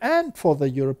Italy and for the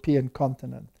European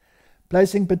continent,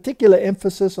 placing particular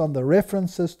emphasis on the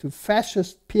references to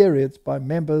fascist periods by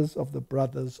members of the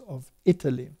Brothers of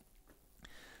Italy.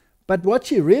 But what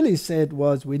she really said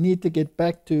was, we need to get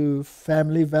back to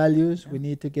family values, we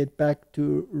need to get back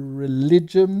to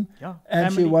religion,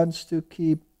 and she wants to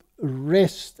keep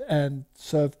rest and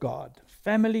serve God.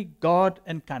 Family, God,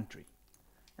 and country.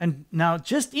 And now,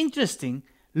 just interesting,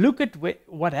 look at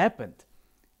what happened.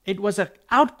 It was an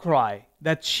outcry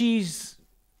that she's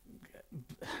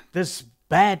this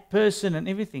bad person and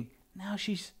everything. Now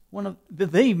she's one of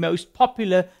the most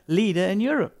popular leader in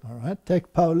Europe. All right,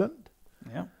 take Poland.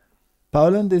 Yeah.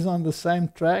 Poland is on the same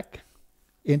track.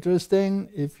 Interesting,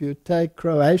 if you take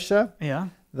Croatia, Yeah.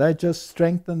 they just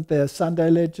strengthened their Sunday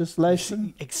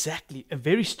legislation. Exactly.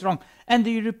 Very strong. And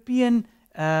the European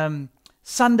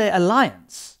Sunday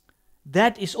Alliance,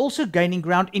 that is also gaining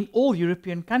ground in all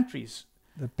European countries.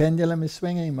 The pendulum is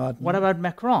swinging, Martin. What about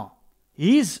Macron?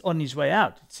 He's on his way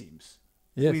out, it seems.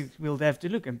 Yes. We'll have to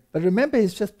look. But remember,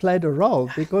 he's just played a role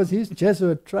because he's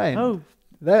Jesuit trained. Oh,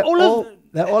 They're all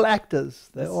they're all actors.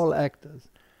 They're all actors.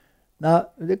 Now,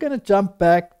 we're going to jump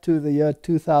back to the year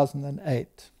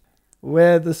 2008,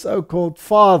 where the so-called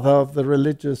father of the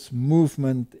religious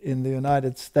movement in the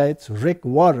United States, Rick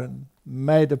Warren,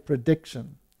 made a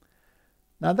prediction.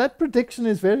 Now, that prediction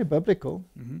is very biblical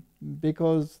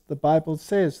because the Bible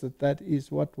says that that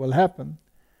is what will happen.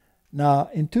 Now,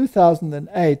 in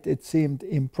 2008, it seemed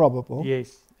improbable.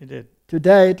 Yes, it did.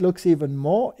 Today, it looks even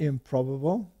more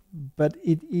improbable, but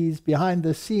it is behind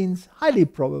the scenes highly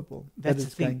probable that That's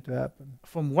it's the thing. going to happen.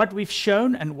 From what we've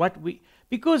shown and what we...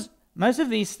 Because most of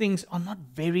these things are not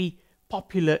very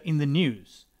popular in the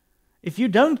news. If you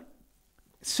don't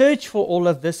search for all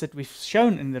of this that we've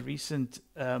shown in the recent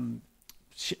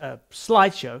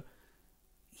slideshow,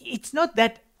 it's not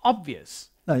that obvious.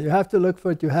 No, you have to look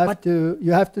for it. You have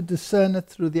to discern it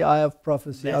through the eye of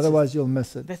prophecy. Otherwise, you'll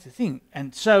miss it. That's the thing.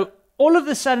 And so all of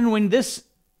a sudden, when this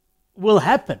will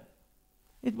happen,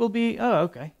 it will be, oh,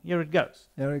 okay, here it goes.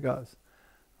 Here it goes.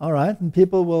 All right, and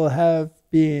people will have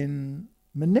been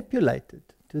manipulated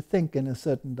to think in a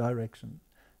certain direction.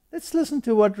 Let's listen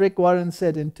to what Rick Warren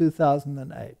said in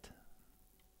 2008.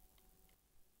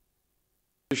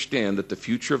 Understand that the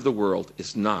future of the world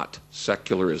is not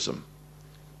secularism.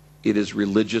 It is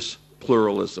religious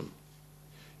pluralism.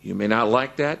 You may not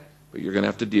like that, but you're going to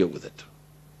have to deal with it.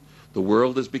 The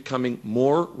world is becoming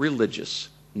more religious,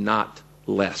 not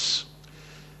less.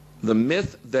 The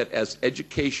myth that as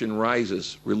education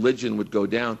rises, religion would go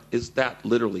down is that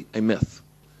literally a myth.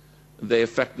 They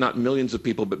affect not millions of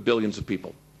people, but billions of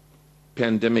people.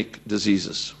 Pandemic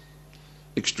diseases,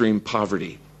 extreme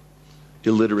poverty,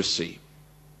 illiteracy,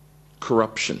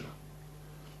 corruption,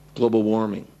 global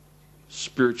warming,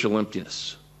 spiritual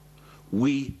emptiness.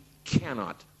 We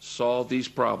cannot solve these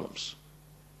problems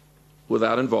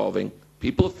without involving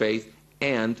people of faith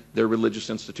and their religious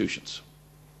institutions.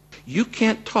 You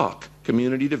can't talk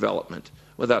community development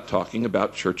without talking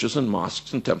about churches and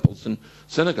mosques and temples and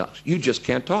synagogues. You just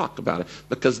can't talk about it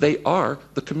because they are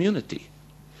the community.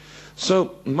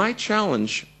 So my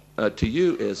challenge to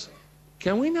you is,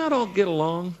 can we not all get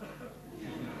along?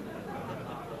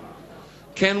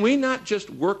 Can we not just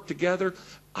work together?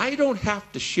 I don't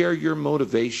have to share your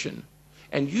motivation,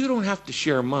 and you don't have to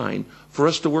share mine for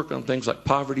us to work on things like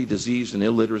poverty, disease, and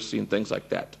illiteracy and things like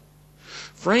that.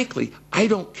 Frankly, I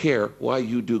don't care why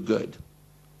you do good,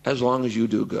 as long as you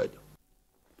do good.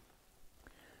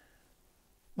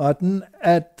 Martin,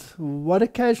 at what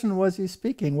occasion was he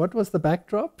speaking? What was the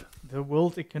backdrop? The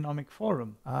World Economic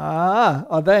Forum. Ah,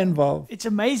 are they involved? It's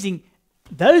amazing.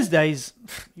 Those days,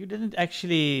 you didn't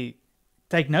actually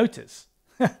take notice.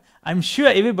 I'm sure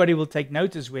everybody will take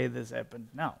notice where this happened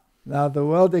now. Now, the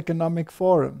World Economic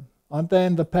Forum, aren't they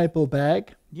in the papal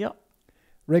bag? Yeah.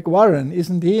 Rick Warren,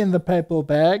 isn't he in the papal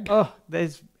bag? Oh,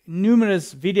 there's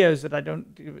numerous videos that I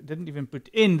didn't even put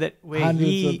in that where Hundreds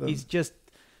he of them. is just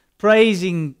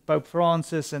praising Pope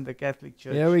Francis and the Catholic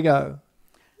Church. There we go.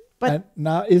 But and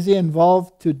now, is he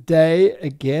involved today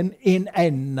again in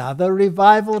another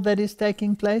revival that is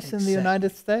taking place in the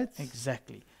United States?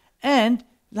 Exactly. And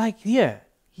like here,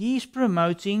 he's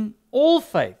promoting all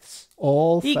faiths.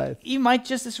 All faiths. He might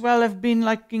just as well have been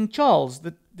like King Charles,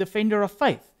 the defender of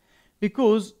faith.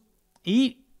 Because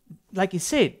he, like he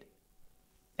said,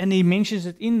 and he mentions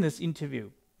it in this interview,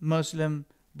 Muslim,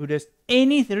 Buddhist,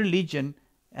 any religion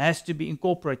has to be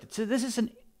incorporated. So this is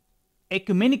an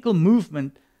ecumenical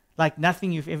movement like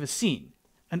nothing you've ever seen.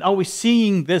 And are we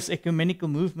seeing this ecumenical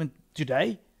movement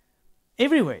today?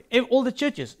 Everywhere. All the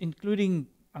churches, including,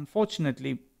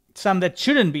 unfortunately, some that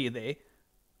shouldn't be there,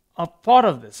 are part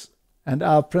of this. And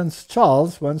our Prince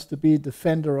Charles wants to be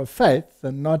defender of faith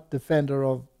and not defender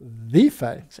of the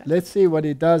faith. Exactly. Let's see what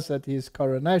he does at his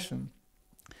coronation.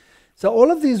 So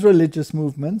all of these religious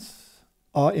movements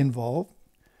are involved.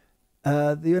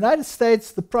 The United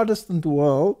States, the Protestant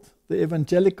world, the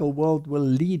evangelical world will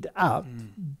lead out,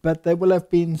 but they will have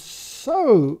been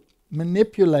so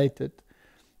manipulated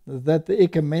that the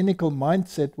ecumenical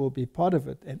mindset will be part of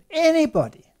it. And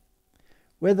anybody,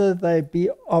 whether they be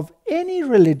of any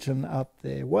religion out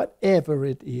there, whatever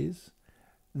it is,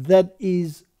 that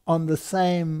is on the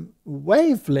same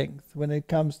wavelength when it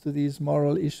comes to these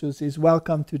moral issues is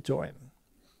welcome to join.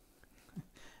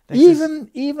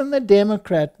 Even the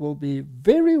Democrat will be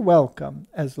very welcome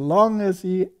as long as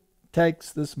he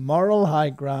takes this moral high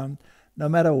ground, no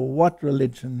matter what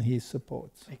religion he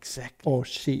supports. Exactly. Or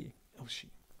she. Or she.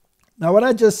 Now, what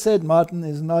I just said, Martin,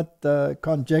 is not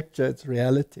conjecture, it's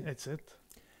reality. That's it.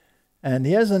 And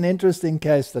here's an interesting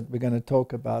case that we're going to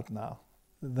talk about now.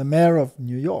 The mayor of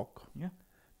New York. Yeah.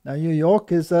 Now, New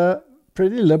York is a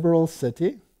pretty liberal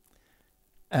city,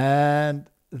 and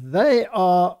they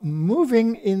are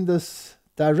moving in this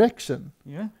direction,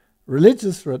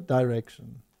 religious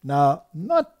direction. Now,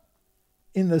 not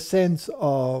in the sense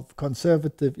of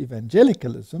conservative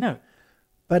evangelicalism, no,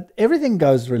 but everything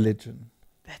goes religion.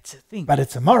 That's the thing. But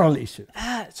it's a moral issue.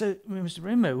 So, Mr.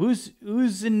 Brembo,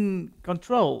 who's in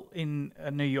control in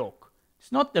New York?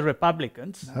 It's not the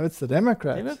Republicans. No, it's the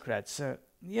Democrats. Democrats. So,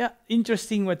 yeah,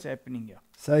 interesting what's happening here.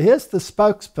 So here's the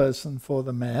spokesperson for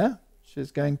the mayor.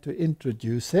 She's going to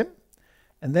introduce him,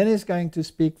 and then he's going to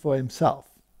speak for himself.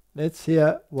 Let's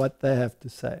hear what they have to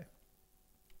say.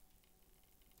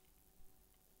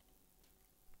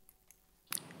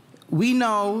 We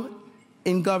know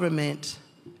in government,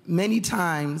 many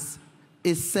times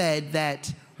it's said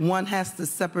that one has to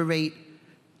separate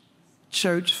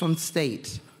church from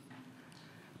state.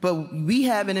 But we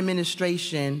have an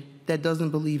administration that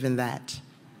doesn't believe in that.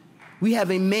 We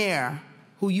have a mayor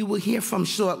who you will hear from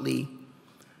shortly,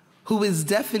 who is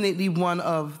definitely one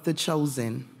of the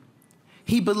chosen.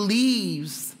 He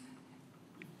believes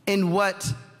in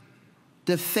what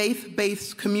the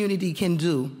faith-based community can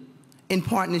do in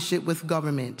partnership with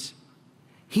government.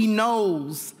 He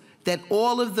knows that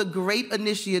all of the great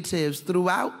initiatives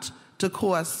throughout the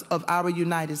course of our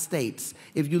United States,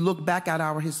 if you look back at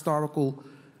our historical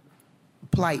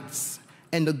plights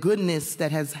and the goodness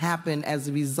that has happened as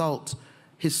a result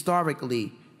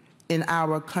historically in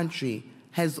our country,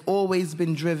 has always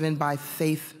been driven by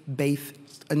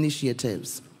faith-based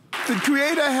initiatives. The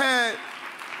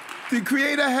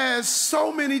Creator has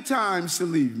so many times to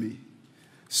leave me,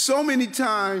 so many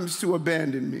times to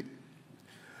abandon me,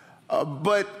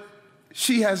 but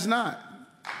she has not.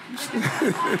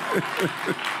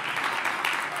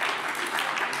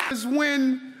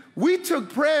 When we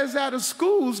took prayers out of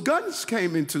schools, guns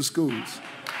came into schools.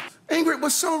 Ingrid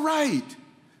was so right.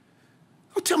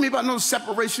 Don't tell me about no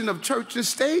separation of church and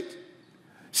state.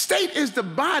 State is the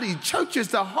body, church is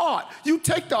the heart. You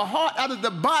take the heart out of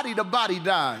the body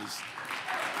dies.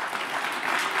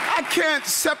 I can't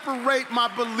separate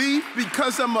my belief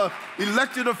because I'm an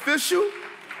elected official.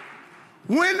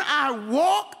 When I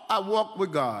walk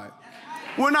with God.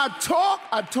 When I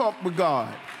talk with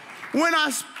God. When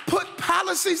I put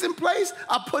policies in place,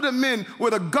 I put them in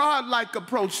with a God-like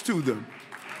approach to them.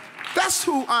 That's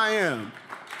who I am.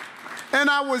 And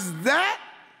I was that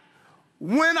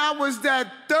when I was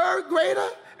that third grader,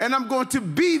 and I'm going to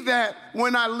be that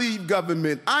when I leave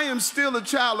government. I am still a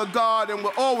child of God and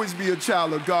will always be a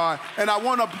child of God, and I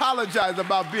want to apologize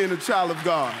about being a child of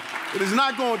God. It is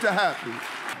not going to happen.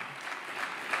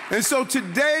 And so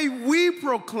today we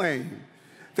proclaim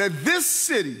that this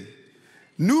city,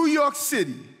 New York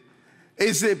City,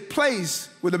 is a place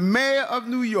where the mayor of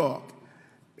New York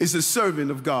is a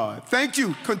servant of God. Thank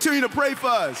you. Continue to pray for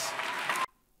us.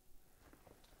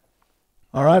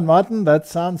 All right, Martin, that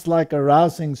sounds like a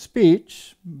rousing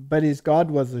speech, but his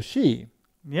God was a she.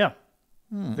 Yeah.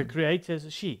 The Creator is a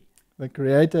she. The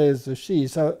Creator is a she.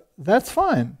 So that's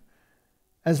fine.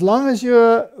 As long as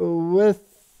you're with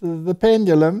the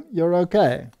pendulum, you're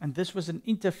okay. And this was an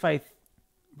interfaith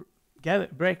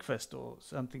breakfast or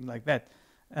something like that.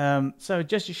 So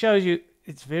just to show you,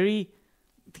 it's very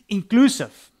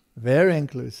inclusive. Very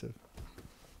inclusive.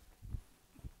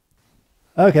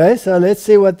 Okay, so let's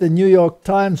see what the New York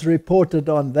Times reported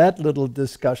on that little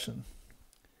discussion.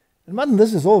 And Martin,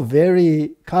 this is all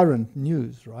very current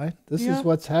news, right? This is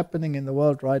what's happening in the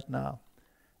world right now.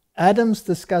 Adams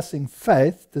discussing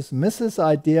faith dismisses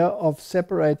idea of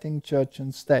separating church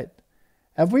and state.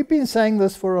 Have we been saying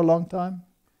this for a long time?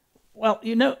 Well,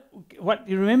 you know,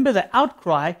 you remember the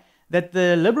outcry that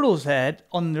the liberals had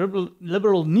on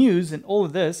liberal news and all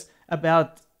of this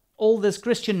about all this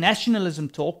Christian nationalism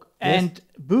talk, and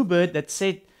Boo Bird that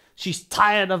said she's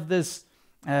tired of this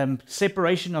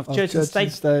separation of church and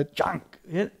state junk.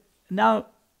 Yeah. Now,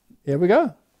 here we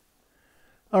go.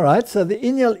 All right, so the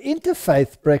annual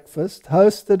Interfaith Breakfast,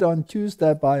 hosted on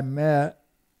Tuesday by Mayor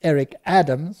Eric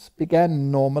Adams, began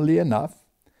normally enough.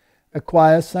 A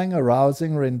choir sang a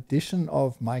rousing rendition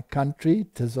of My Country,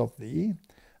 'Tis of Thee.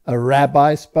 A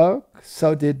rabbi spoke,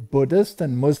 so did Buddhist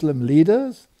and Muslim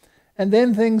leaders, and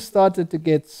then things started to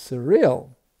get surreal.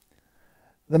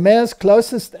 The mayor's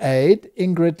closest aide,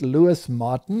 Ingrid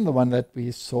Lewis-Martin, the one that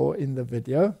we saw in the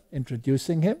video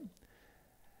introducing him,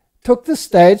 took the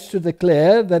stage to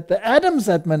declare that the Adams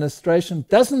administration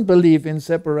doesn't believe in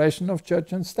separation of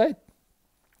church and state,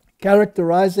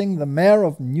 characterizing the mayor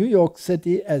of New York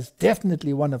City as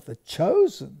definitely one of the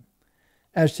chosen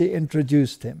as she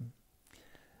introduced him.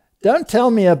 Don't tell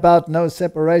me about no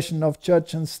separation of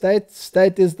church and state.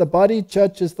 State is the body,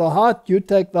 church is the heart. You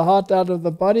take the heart out of the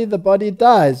body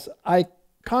dies. I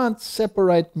can't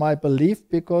separate my belief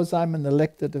because I'm an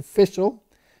elected official,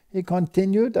 he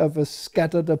continued over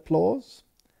scattered applause.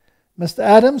 Mr.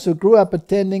 Adams, who grew up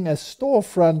attending a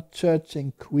storefront church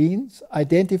in Queens,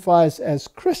 identifies as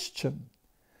Christian,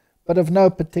 but of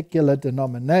no particular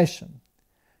denomination.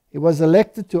 He was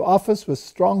elected to office with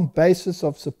strong basis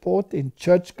of support in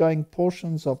church-going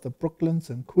portions of the Brooklyns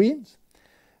and Queens,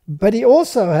 but he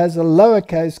also has a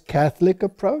lowercase Catholic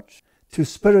approach to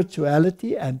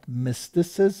spirituality and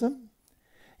mysticism.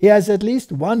 He has at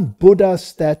least one Buddha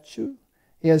statue.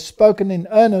 He has spoken in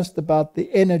earnest about the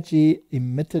energy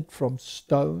emitted from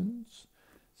stones.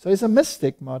 So he's a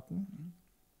mystic, Martin.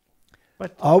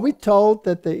 But are we told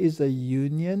that there is a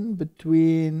union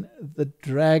between the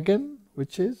dragon,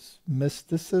 which is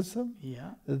mysticism,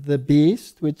 the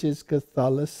beast, which is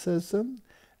Catholicism,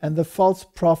 and the false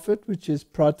prophet, which is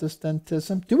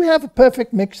Protestantism? Do we have a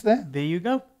perfect mix there? There you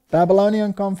go.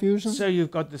 Babylonian confusion? So you've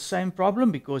got the same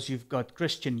problem because you've got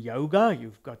Christian yoga,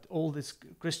 you've got all this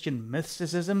Christian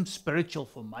mysticism, spiritual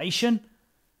formation.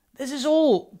 This is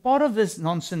all part of this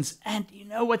nonsense. And you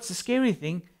know what's the scary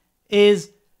thing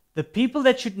is the people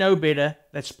that should know better,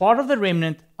 that's part of the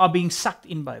remnant, are being sucked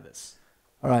in by this.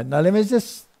 All right, now let me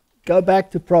just go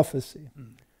back to prophecy.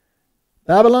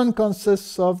 Babylon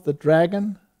consists of the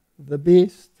dragon, the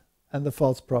beast, and the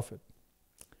false prophet.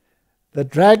 The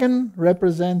dragon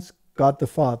represents God the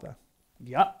Father.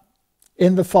 Yeah.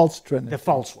 In the false trinity. The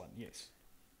false one, yes.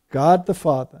 God the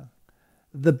Father.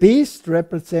 The beast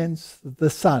represents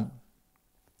the Son.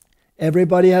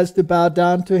 Everybody has to bow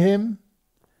down to him.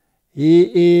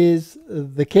 He is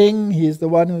the king. He is the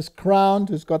one who's crowned,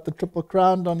 who's got the triple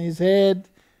crown on his head.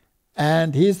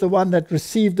 And he's the one that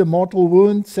received a mortal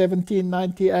wound,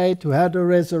 1798, who had a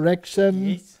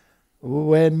resurrection. Yes.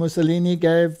 When Mussolini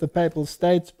gave the Papal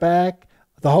States back,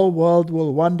 the whole world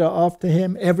will wander after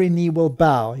him. Every knee will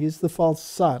bow. He's the false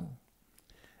son.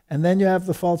 And then you have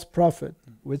the false prophet,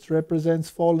 which represents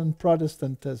fallen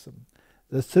Protestantism.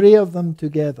 The three of them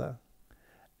together.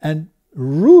 And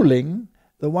ruling,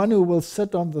 the one who will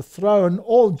sit on the throne,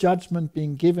 all judgment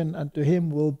being given unto him,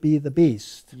 will be the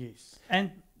beast. Yes.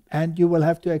 And you will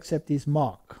have to accept his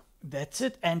mark. That's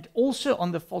it. And also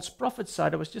on the false prophet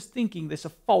side, I was just thinking there's a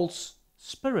false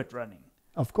spirit running.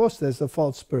 Of course there's a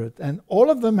false spirit. And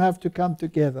all of them have to come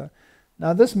together.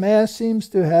 Now this mayor seems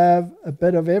to have a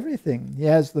bit of everything. He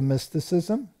has the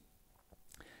mysticism,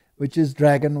 which is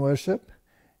dragon worship.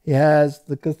 He has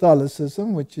the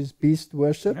Catholicism, which is beast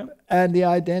worship. Yep. And he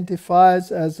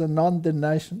identifies as a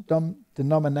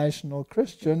non-denominational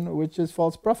Christian, which is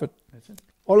false prophet. That's it.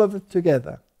 All of it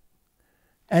together.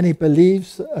 And he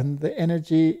believes in the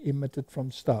energy emitted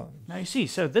from stones. Now you see,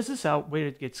 so this is where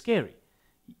it gets scary.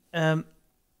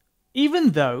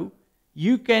 Even though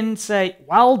you can say,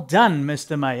 well done,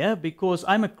 Mr. Mayor, because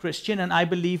I'm a Christian and I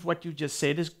believe what you just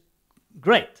said is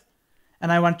great,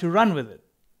 and I want to run with it.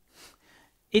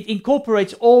 It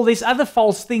incorporates all these other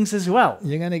false things as well.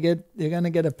 You're gonna get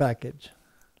a package.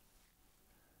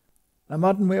 Now,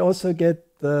 Martin, we also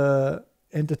get the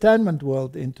entertainment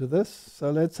world into this.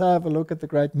 So let's have a look at the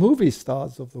great movie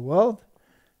stars of the world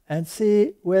and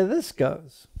see where this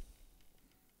goes.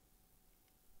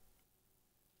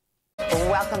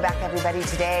 Welcome back, everybody.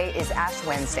 Today is Ash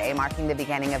Wednesday, marking the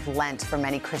beginning of Lent for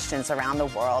many Christians around the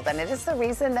world. And it is the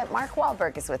reason that Mark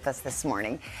Wahlberg is with us this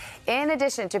morning. In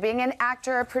addition to being an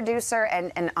actor, a producer,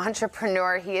 and an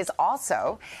entrepreneur, he is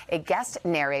also a guest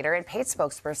narrator and paid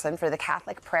spokesperson for the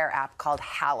Catholic prayer app called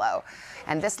Hallow.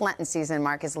 And this Lenten season,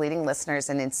 Mark is leading listeners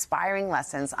in inspiring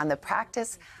lessons on the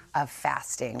practice of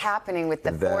fasting. Happening with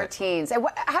the 4 teens. And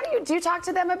how do you talk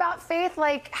to them about faith?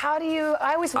 Like, how do you,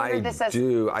 I always wondered this as...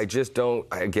 I just don't,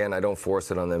 again, I don't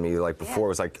force it on them either. Like before, it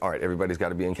was like, all right, everybody's got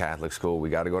to be in Catholic school. We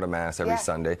got to go to Mass every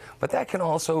Sunday. But that can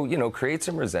also, you know, create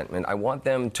some resentment. I want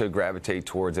them to gravitate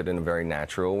towards it in a very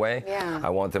natural way. Yeah. I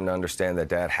want them to understand that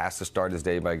Dad has to start his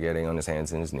day by getting on his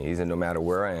hands and his knees. And no matter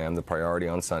where I am, the priority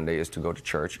on Sunday is to go to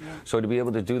church. Yeah. So to be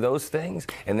able to do those things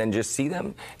and then just see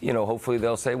them, you know, hopefully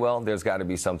they'll say, well, there's got to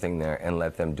be something there, and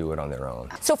let them do it on their own.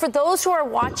 So for those who are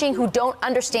watching who don't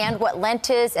understand what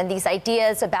Lent is and these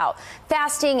ideas about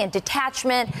fasting and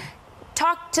detachment,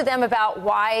 talk to them about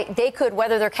why they could,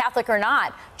 whether they're Catholic or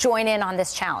not, join in on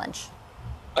this challenge.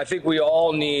 I think we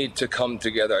all need to come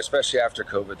together, especially after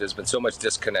COVID. There's been so much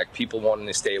disconnect, people wanting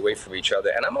to stay away from each other.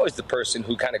 And I'm always the person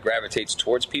who kind of gravitates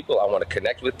towards people. I want to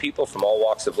connect with people from all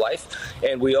walks of life.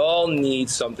 And we all need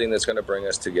something that's going to bring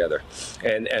us together.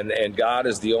 And God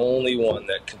is the only one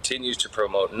that continues to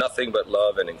promote nothing but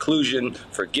love and inclusion,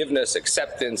 forgiveness,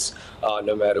 acceptance,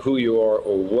 no matter who you are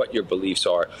or what your beliefs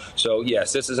are. So,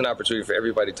 yes, this is an opportunity for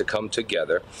everybody to come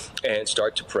together and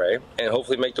start to pray and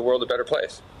hopefully make the world a better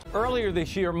place. Earlier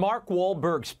this year, Mark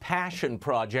Wahlberg's passion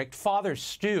project, Father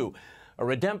Stu, a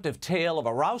redemptive tale of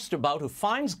a roustabout who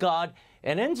finds God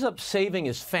and ends up saving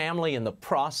his family in the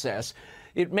process.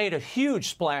 It made a huge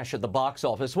splash at the box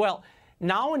office. Well,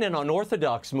 now in an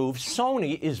unorthodox move,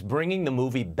 Sony is bringing the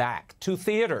movie back to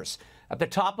theaters at the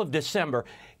top of December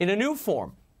in a new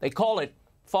form. They call it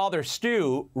Father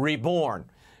Stu Reborn.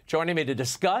 Joining me to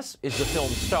discuss is the film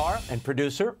star and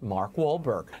producer, Mark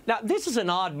Wahlberg. Now, this is an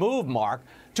odd move, Mark,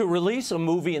 to release a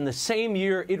movie in the same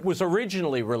year it was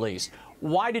originally released.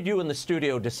 Why did you and the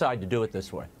studio decide to do it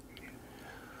this way?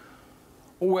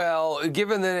 Well,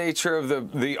 given the nature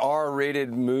of the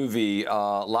R-rated movie,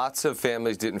 lots of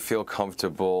families didn't feel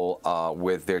comfortable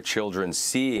with their children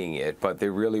seeing it, but they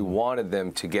really wanted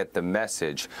them to get the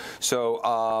message.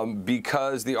 So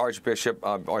because the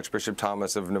Archbishop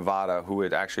Thomas of Nevada, who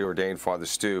had actually ordained Father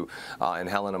Stu in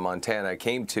Helena, Montana,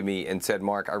 came to me and said,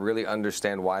 Mark, I really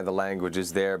understand why the language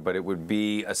is there, but it would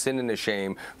be a sin and a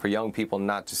shame for young people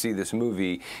not to see this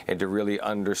movie and to really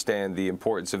understand the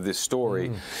importance of this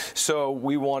story. So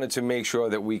we wanted to make sure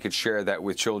that we could share that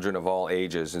with children of all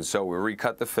ages, and so we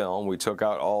recut the film. We took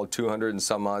out all 200 and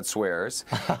some odd swears,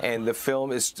 and the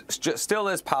film is still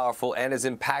as powerful and as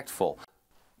impactful.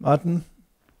 Martin,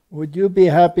 would you be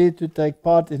happy to take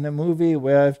part in a movie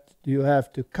where you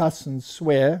have to cuss and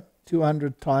swear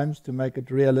 200 times to make it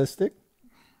realistic?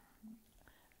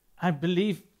 I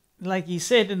believe, like he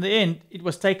said, in the end, it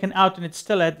was taken out and it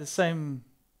still had the same.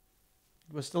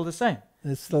 It was still the same.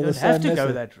 It's still you the don't same have to go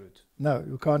message. that route. No,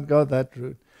 you can't go that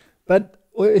route. But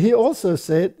he also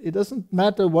said it doesn't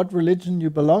matter what religion you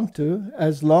belong to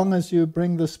as long as you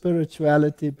bring the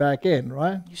spirituality back in,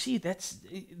 right? You see, that's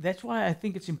why I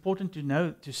think it's important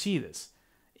to see this.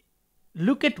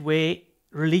 Look at where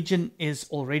religion is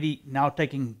already now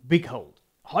taking big hold.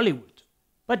 Hollywood.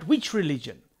 But which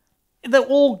religion? They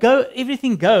all go,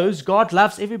 everything goes, God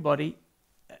loves everybody.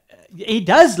 He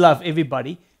does love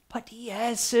everybody, but he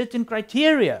has certain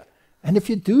criteria. And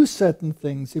if you do certain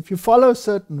things, if you follow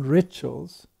certain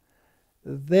rituals,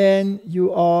 then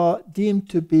you are deemed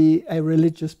to be a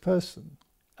religious person.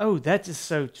 Oh, that is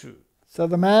so true. So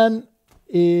the man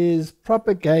is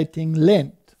propagating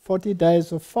Lent, 40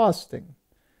 days of fasting.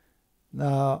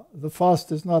 Now, the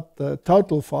fast is not the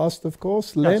total fast, of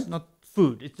course, No, Lent. it's not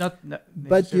food. It's not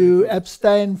But you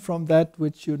abstain from that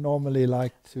which you normally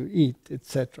like to eat,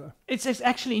 etc. It's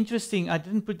actually interesting. I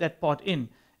didn't put that part in.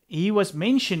 He was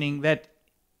mentioning that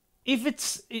if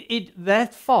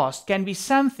that fast can be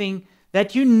something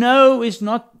that you know is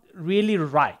not really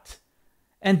right,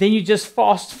 and then you just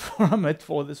fast from it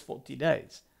for this 40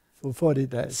 days. For 40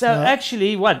 days. So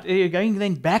actually, what? You're going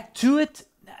then back to it?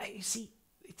 No, you see,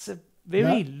 it's a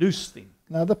very loose thing.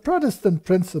 Now, the Protestant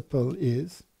principle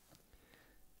is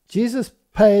Jesus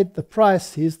paid the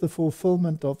price. He's the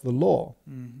fulfillment of the law.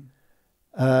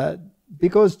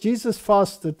 Because Jesus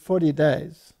fasted 40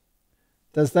 days,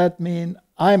 does that mean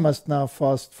I must now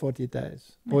fast 40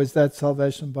 days? Or is that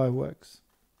salvation by works?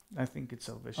 I think it's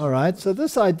salvation. All right, so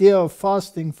this idea of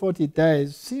fasting 40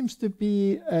 days seems to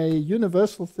be a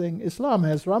universal thing. Islam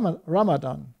has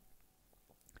Ramadan.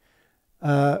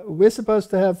 We're supposed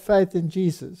to have faith in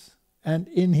Jesus and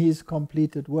in his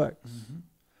completed works.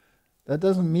 That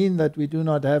doesn't mean that we do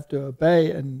not have to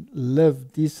obey and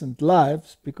live decent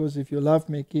lives, because if you love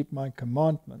me, keep my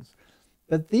commandments.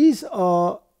 But these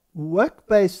are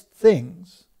work-based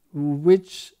things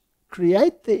which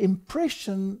create the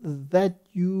impression that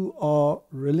you are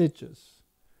religious.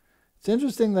 It's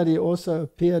interesting that he also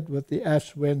appeared with the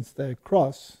Ash Wednesday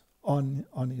cross on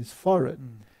his forehead.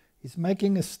 He's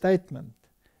making a statement.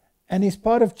 And he's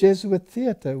part of Jesuit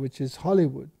theater, which is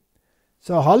Hollywood.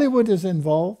 So Hollywood is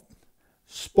involved,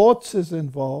 sports is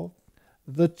involved,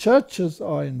 the churches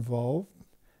are involved,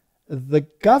 the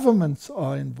governments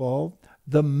are involved,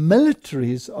 the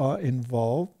militaries are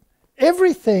involved.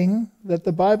 Everything that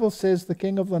the Bible says the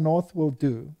King of the North will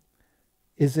do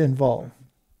is involved.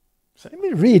 So let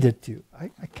me read it to you.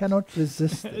 I cannot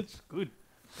resist it. It's good.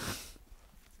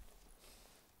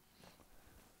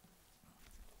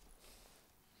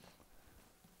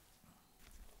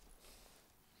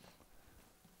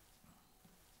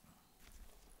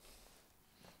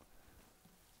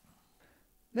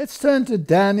 Let's turn to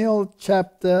Daniel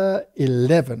chapter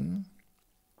 11,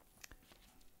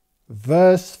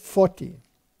 verse 40.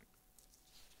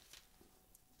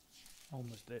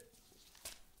 Almost there.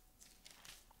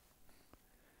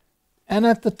 And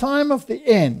at the time of the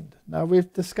end, now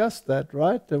we've discussed that,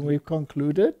 right? And we've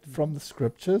concluded from the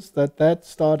scriptures that that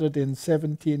started in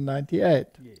 1798.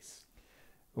 Yes.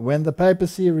 When the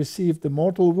papacy received the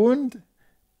mortal wound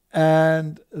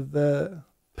and the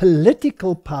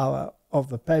political power of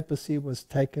the papacy was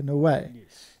taken away.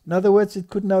 Yes. In other words, it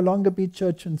could no longer be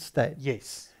church and state.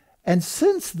 Yes. And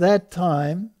since that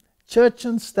time, church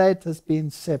and state has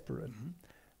been separate.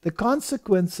 The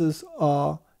consequences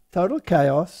are total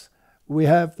chaos. We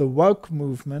have the woke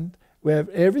movement. We have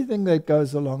everything that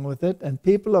goes along with it. And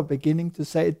people are beginning to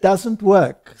say it doesn't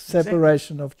work,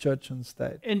 separation of church and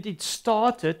state. And it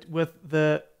started with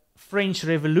the French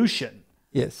Revolution.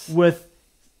 Yes. With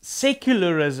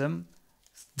secularism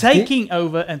taking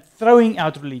over and throwing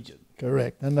out religion.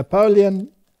 Correct. And Napoleon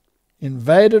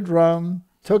invaded Rome,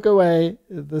 took away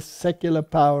the secular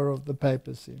power of the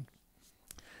papacy.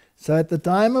 So at the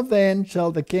time of the end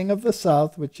shall the king of the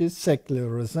south, which is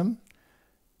secularism,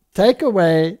 take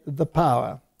away the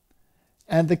power.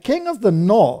 And the king of the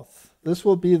north, this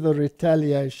will be the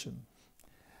retaliation,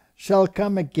 shall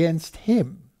come against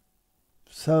him.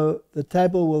 So the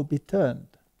table will be turned.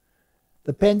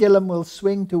 The pendulum will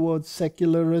swing towards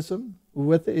secularism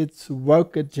with its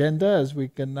woke agenda, as we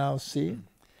can now see.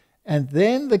 And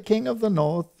then the king of the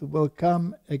north will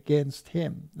come against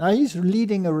him. Now he's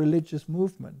leading a religious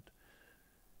movement.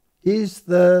 He's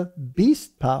the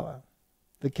beast power,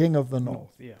 the king of the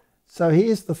north. Yeah. So he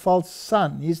is the false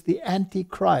son. He's the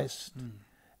antichrist.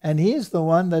 And he is the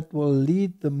one that will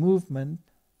lead the movement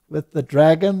with the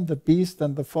dragon, the beast,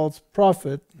 and the false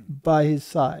prophet by his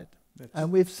side.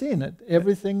 And we've seen it.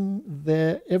 Everything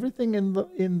there, everything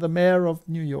in the mayor of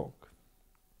New York.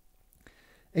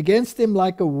 Against him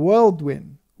like a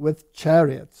whirlwind with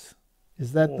chariots.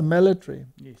 Is that the military?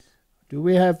 Yes. Do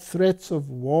we have threats of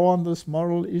war on this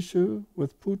moral issue,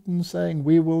 with Putin saying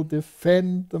we will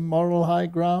defend the moral high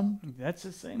ground? That's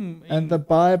the same. And the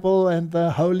Bible and the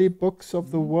holy books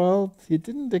of the world. He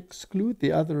didn't exclude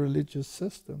the other religious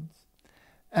systems.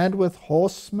 And with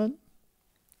horsemen.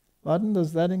 Pardon,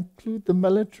 does that include the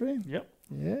military? Yep.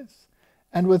 Yes.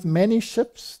 And with many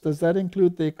ships, does that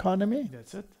include the economy?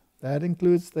 That's it. That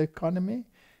includes the economy.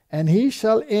 And he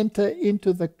shall enter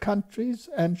into the countries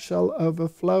and shall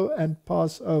overflow and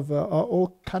pass over. Are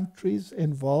all countries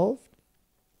involved?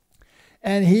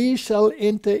 And he shall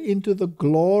enter into the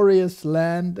glorious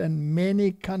land, and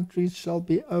many countries shall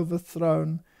be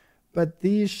overthrown, but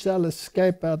these shall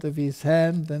escape out of his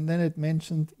hand. And then it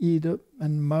mentioned Edom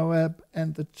and Moab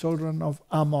and the children of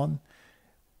Ammon.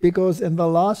 Because in the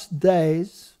last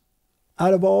days,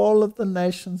 out of all of the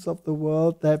nations of the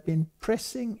world, they have been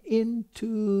pressing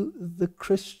into the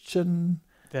Christian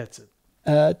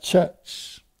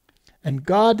church. And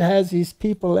God has his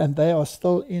people, and they are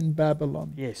still in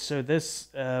Babylon. Yes, so this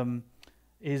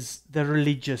is the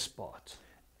religious part.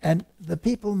 And the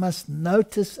people must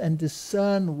notice and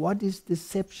discern what is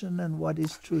deception and what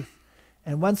is truth.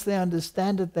 And once they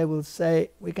understand it, they will say,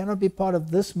 we cannot be part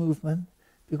of this movement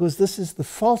because this is the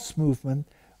false movement.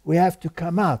 We have to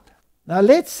come out. Now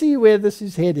let's see where this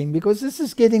is heading, because this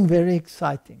is getting very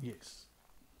exciting. Yes.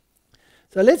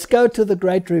 So let's go to the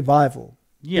Great Revival.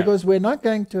 Yeah. Because we're not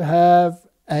going to have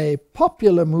a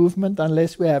popular movement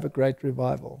unless we have a Great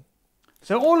Revival.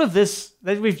 So all of this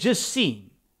that we've just seen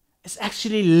is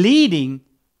actually leading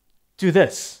to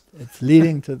this. It's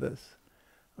leading to this.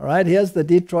 All right, here's the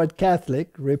Detroit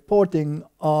Catholic reporting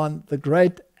on the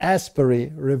Great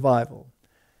Asbury Revival.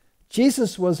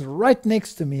 Jesus was right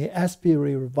next to me.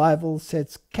 Asbury Revival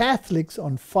sets Catholics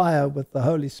on fire with the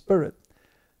Holy Spirit.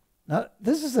 Now,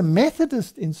 this is a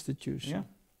Methodist institution. Yeah.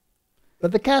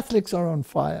 But the Catholics are on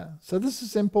fire. So this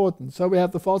is important. So we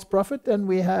have the false prophet and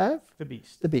we have the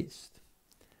beast. The beast.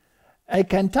 A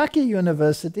Kentucky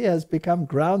university has become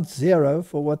ground zero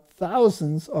for what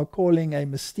thousands are calling a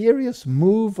mysterious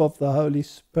move of the Holy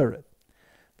Spirit.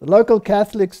 The local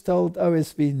Catholics told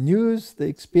OSV News the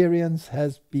experience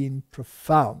has been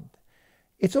profound.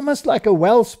 It's almost like a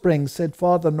wellspring, said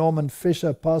Father Norman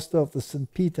Fisher, pastor of the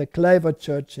St. Peter Claver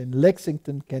Church in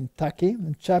Lexington, Kentucky,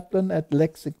 and chaplain at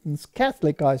Lexington's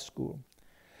Catholic High School.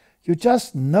 You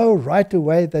just know right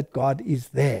away that God is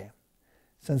there.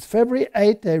 Since February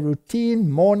 8, a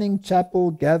routine morning chapel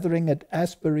gathering at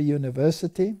Asbury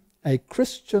University, a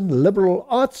Christian liberal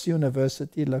arts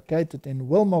university located in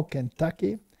Wilmore,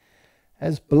 Kentucky,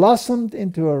 has blossomed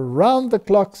into a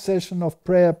round-the-clock session of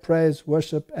prayer, praise,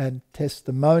 worship, and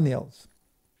testimonials.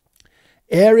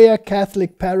 Area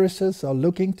Catholic parishes are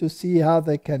looking to see how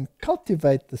they can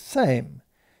cultivate the same,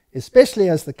 especially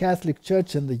as the Catholic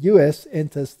Church in the US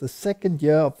enters the second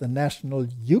year of the National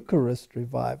Eucharist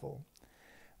Revival,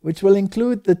 which will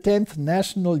include the 10th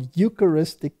National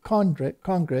Eucharistic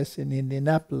Congress in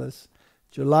Indianapolis,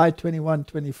 July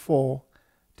 21-24,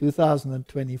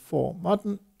 2024.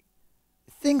 Martin,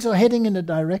 things are heading in a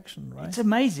direction, right? It's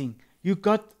amazing. You've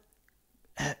got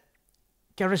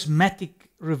charismatic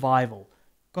revival,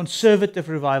 conservative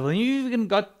revival, and you even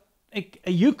got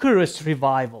a Eucharist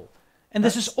revival. And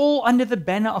this is all under the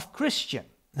banner of Christian.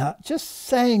 Now, just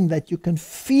saying that you can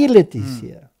feel it is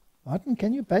here. Martin,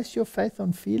 can you base your faith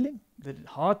on feeling? The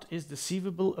heart is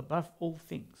deceivable above all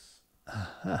things.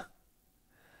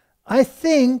 I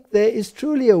think there is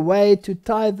truly a way to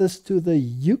tie this to the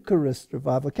Eucharist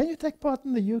revival. Can you take part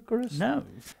in the Eucharist? No.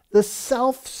 The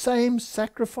self-same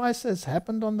sacrifice as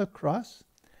happened on the cross.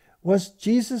 Was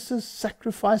Jesus'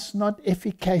 sacrifice not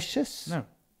efficacious? No.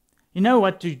 You know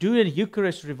what? To do a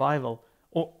Eucharist revival,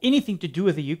 or anything to do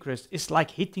with the Eucharist, is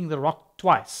like hitting the rock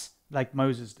twice, like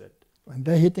Moses did. And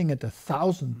they're hitting it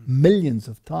 1,000 millions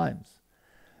of times.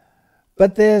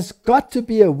 But there's got to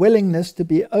be a willingness to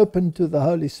be open to the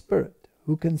Holy Spirit,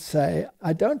 who can say,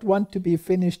 I don't want to be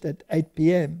finished at 8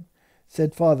 p.m.,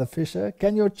 said Father Fisher.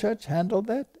 Can your church handle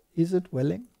that? Is it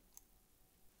willing?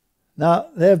 Now,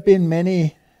 there have been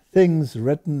many things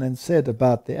written and said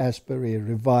about the Asbury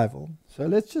revival. So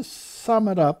let's just sum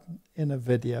it up in a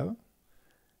video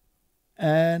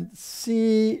and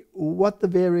see what the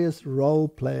various role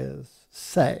players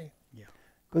say.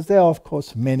 Because there are, of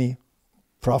course, many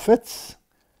prophets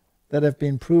that have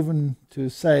been proven to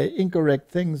say incorrect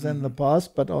things in the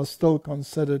past, but are still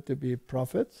considered to be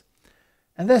prophets.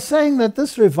 And they're saying that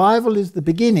this revival is the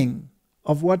beginning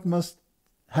of what must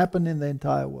happen in the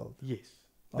entire world. Yes.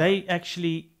 They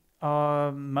actually,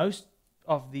 most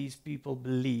of these people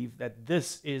believe that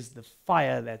this is the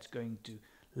fire that's going to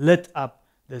lit up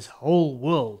this whole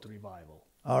world revival.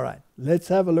 All right, let's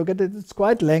have a look at it. It's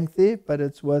quite lengthy, but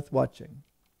it's worth watching.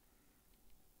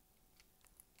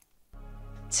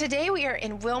 Today we are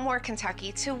in Wilmore,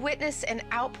 Kentucky to witness an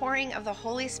outpouring of the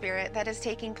Holy Spirit that is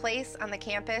taking place on the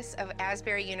campus of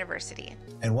Asbury University.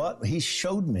 And what he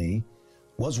showed me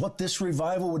was what this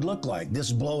revival would look like,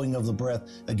 this blowing of the breath,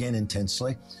 again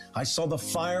intensely. I saw the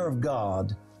fire of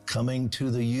God coming to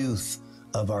the youth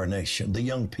of our nation, the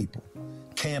young people,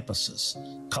 campuses,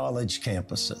 college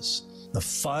campuses. The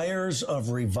fires of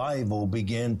revival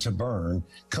began to burn,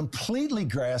 completely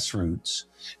grassroots,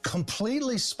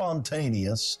 completely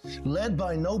spontaneous, led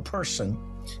by no person,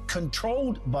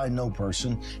 controlled by no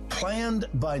person, planned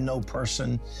by no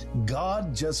person.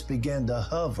 God just began to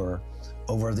hover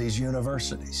over these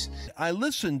universities. I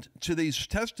listened to these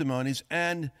testimonies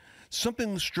and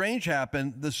something strange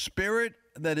happened. The spirit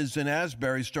that is in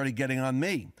Asbury started getting on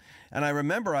me. And I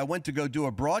remember I went to go do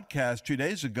a broadcast 2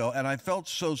 days ago, and I felt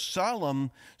so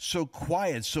solemn, so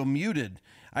quiet, so muted.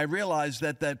 I realized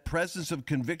that that presence of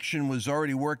conviction was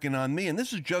already working on me. And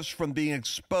this is just from being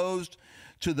exposed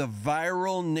to the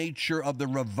viral nature of the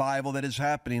revival that is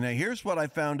happening. Now, here's what I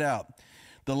found out.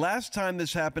 The last time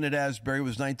this happened at Asbury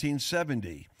was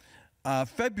 1970,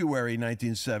 February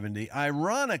 1970.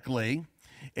 Ironically,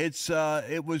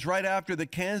 it was right after the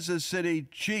Kansas City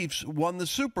Chiefs won the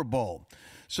Super Bowl.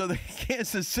 So the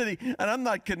Kansas City, and I'm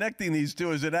not connecting these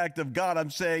two as an act of God, I'm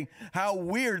saying how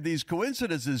weird these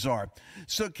coincidences are.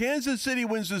 So Kansas City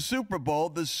wins the Super Bowl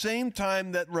the same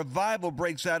time that revival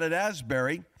breaks out at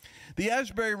Asbury. The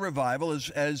Asbury revival,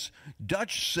 as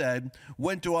Dutch said,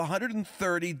 went to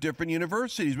 130 different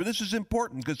universities. But this is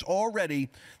important because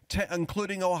already,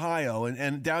 including Ohio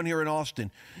and down here in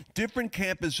Austin, different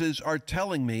campuses are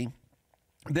telling me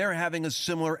they're having a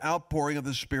similar outpouring of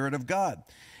the Spirit of God.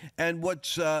 And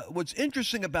what's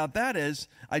interesting about that is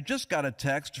I just got a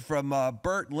text from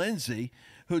Bert Lindsay,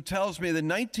 who tells me the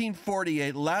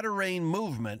 1948 Latter Rain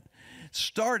movement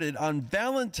started on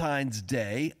Valentine's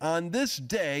Day, on this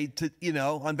day,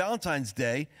 on Valentine's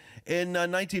Day in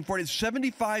 1940.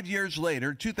 75 years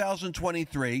later,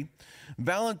 2023,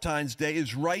 Valentine's Day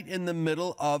is right in the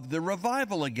middle of the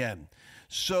revival again.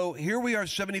 So here we are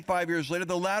 75 years later.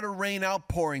 The latter rain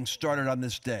outpouring started on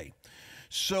this day.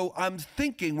 So I'm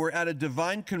thinking we're at a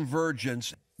divine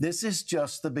convergence. This is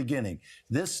just the beginning.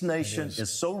 This nation is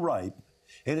so ripe.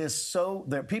 It is so,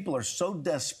 that people are so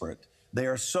desperate. They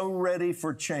are so ready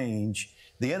for change.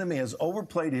 The enemy has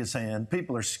overplayed his hand.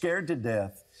 People are scared to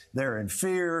death. They're in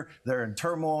fear. They're in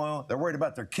turmoil. They're worried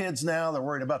about their kids now. They're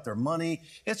worried about their money.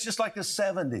 It's just like the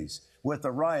 70s with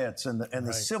the riots and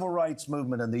the civil rights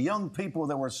movement and the young people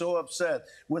that were so upset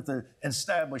with the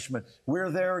establishment.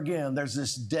 We're there again. There's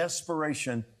this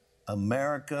desperation.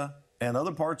 America and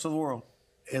other parts of the world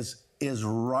is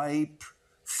ripe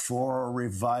for a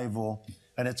revival,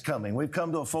 and it's coming. We've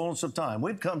come to a fullness of time.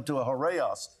 We've come to a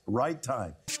horeos, right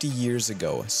time. 50 years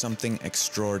ago, something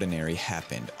extraordinary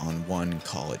happened on one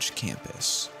college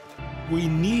campus. We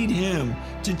need him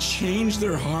to change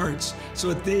their hearts so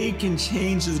that they can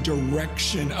change the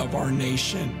direction of our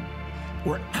nation.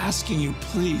 We're asking you,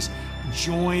 please,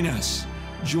 join us.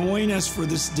 Join us for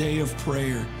this day of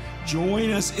prayer. Join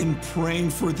us in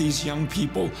praying for these young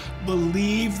people.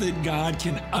 Believe that God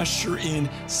can usher in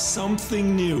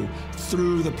something new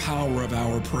through the power of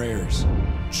our prayers.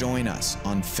 Join us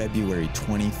on February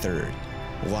 23rd,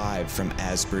 live from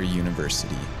Asbury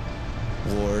University.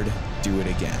 Lord, do it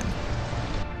again.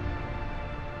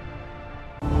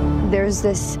 There's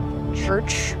this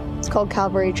church, it's called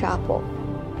Calvary Chapel.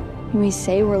 And we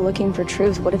say we're looking for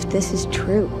truth. What if this is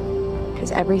true?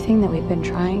 Because everything that we've been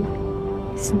trying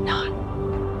is not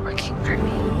working for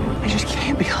me. I just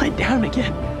can't be let down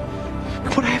again.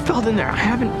 What I felt in there, I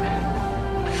haven't.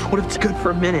 What if it's good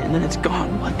for a minute and then it's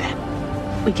gone? What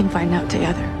then? We can find out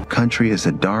together. Country is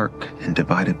a dark and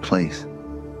divided place.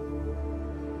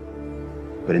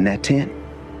 But in that tent,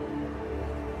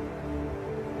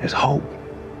 there's hope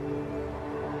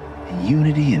and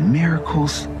unity and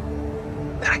miracles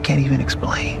that I can't even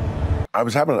explain. I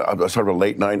was having sort of a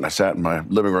late night, and I sat in my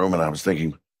living room and I was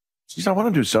thinking, geez, I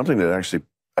want to do something that actually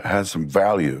has some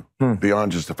value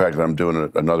beyond just the fact that I'm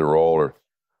doing another role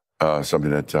or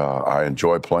something that I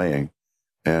enjoy playing.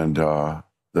 And the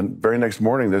very next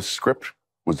morning, this script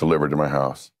was delivered to my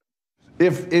house.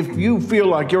 If you feel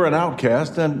like you're an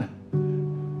outcast, then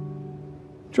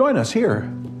join us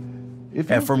here.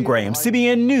 Ephraim Graham,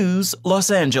 CBN News,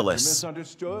 Los Angeles.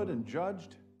 Misunderstood and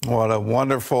judged. What a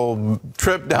wonderful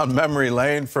trip down memory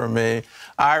lane for me.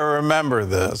 I remember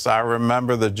this. I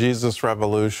remember the Jesus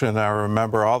Revolution. I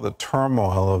remember all the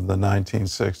turmoil of the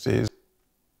 1960s.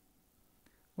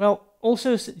 Well,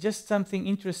 also just something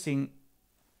interesting.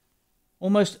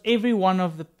 Almost every one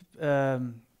of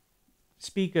the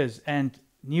speakers and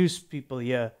news people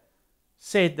here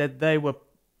said that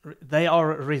they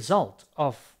are a result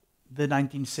of the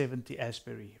 1970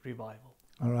 Asbury revival.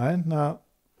 All right. Now,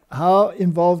 how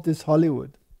involved is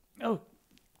Hollywood? Oh,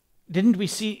 didn't we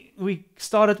see? We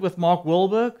started with Mark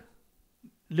Wahlberg.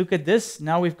 Look at this.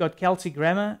 Now we've got Kelsey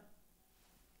Grammer.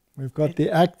 We've got the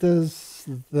actors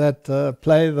that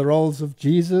play the roles of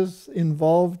Jesus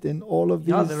involved in all of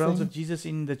these the roles things. of Jesus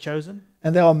in The Chosen.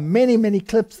 And there are many, many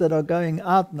clips that are going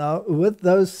out now with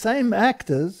those same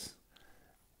actors.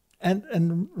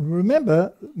 And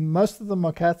remember, most of them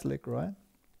are Catholic, right?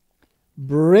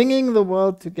 Bringing the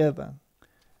world together.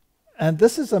 And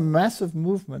this is a massive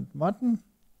movement. Martin,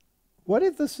 what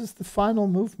if this is the final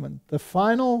movement, the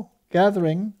final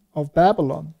gathering of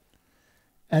Babylon,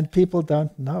 and people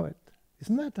don't know it?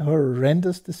 Isn't that a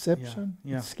horrendous deception?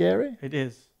 Yeah. It's scary. It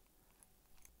is.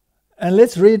 And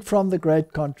let's read from the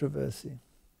Great Controversy.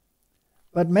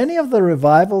 But many of the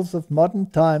revivals of modern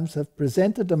times have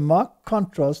presented a marked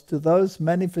contrast to those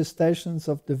manifestations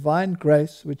of divine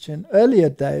grace which in earlier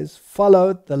days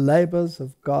followed the labors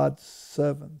of God's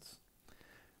servants.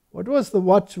 What was the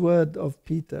watchword of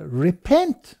Peter?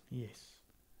 Repent. Yes.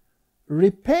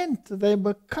 Repent. They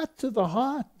were cut to the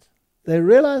heart. They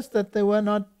realized that they were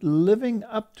not living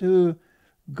up to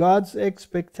God's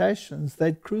expectations.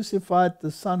 They'd crucified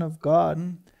the Son of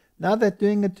God. Now they're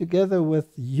doing it together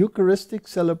with Eucharistic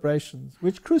celebrations,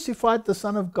 which crucified the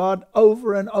Son of God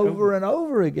over and over and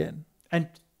over again. And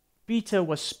Peter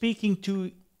was speaking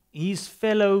to his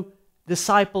fellow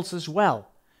disciples as well.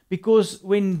 Because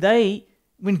when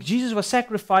Jesus was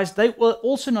sacrificed, they were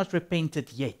also not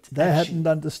repented yet. They hadn't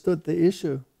understood the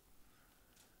issue.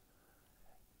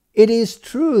 It is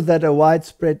true that a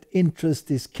widespread interest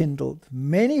is kindled.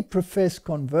 Many profess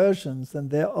conversions, and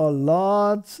there are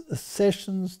large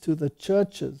accessions to the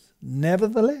churches.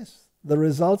 Nevertheless, the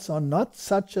results are not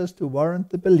such as to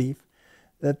warrant the belief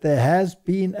that there has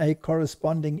been a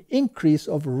corresponding increase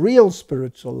of real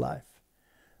spiritual life.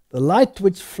 The light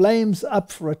which flames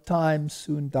up for a time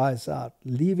soon dies out,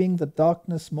 leaving the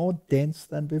darkness more dense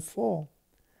than before.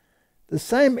 The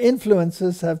same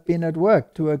influences have been at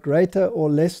work to a greater or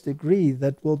less degree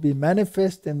that will be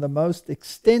manifest in the most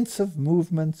extensive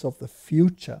movements of the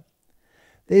future.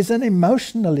 There is an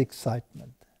emotional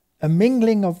excitement, a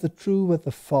mingling of the true with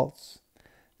the false,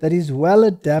 that is well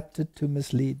adapted to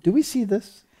mislead. Do we see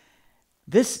this?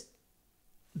 This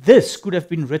could have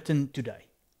been written today.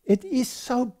 It is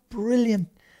so brilliant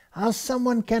How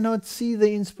someone cannot see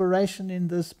the inspiration in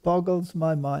this boggles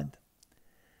my mind.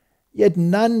 Yet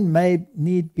none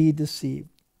need be deceived.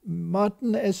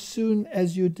 Martin, as soon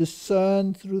as you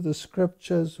discern through the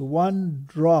scriptures one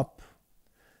drop,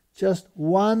 just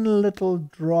one little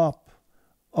drop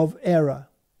of error.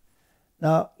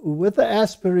 Now, with the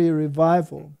Asbury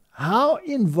revival, how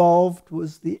involved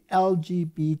was the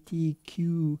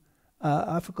LGBTQ,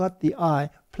 I forgot the I,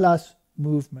 plus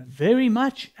movement? Very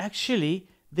much. Actually,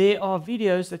 there are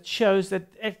videos that shows that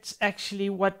it's actually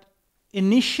what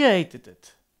initiated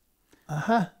it.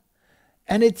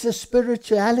 And it's a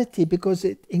spirituality because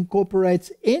it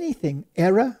incorporates anything,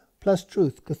 error plus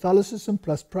truth, Catholicism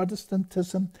plus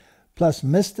Protestantism plus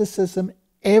mysticism,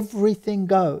 everything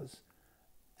goes.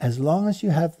 As long as you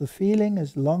have the feeling,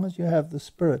 as long as you have the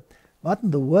spirit.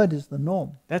 Martin, the word is the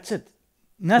norm. That's it.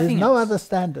 Nothing There's no else. other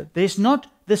standard. There's not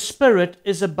the spirit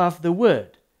is above the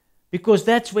word. Because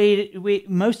that's where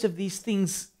most of these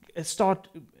things start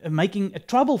making a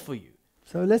trouble for you.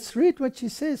 So let's read what she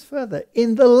says further.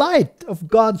 In the light of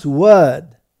God's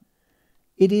word,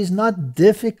 it is not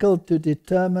difficult to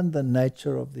determine the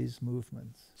nature of these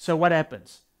movements. So what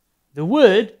happens? The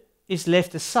word is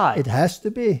left aside. It has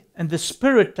to be. And the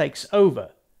spirit takes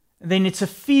over. And then it's a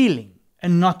feeling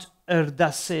and not a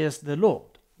thus says the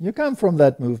Lord. You come from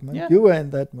that movement. Yeah. You were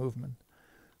in that movement.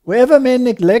 Wherever men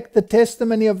neglect the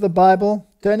testimony of the Bible,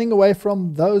 turning away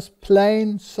from those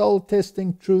plain,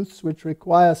 soul-testing truths which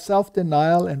require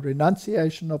self-denial and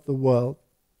renunciation of the world,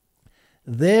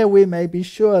 there we may be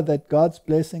sure that God's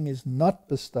blessing is not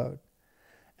bestowed.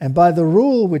 And by the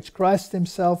rule which Christ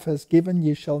himself has given,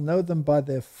 ye shall know them by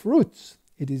their fruits.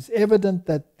 It is evident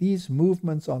that these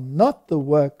movements are not the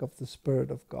work of the Spirit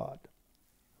of God.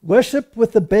 Worship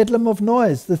with the bedlam of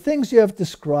noise. The things you have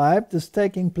described as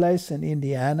taking place in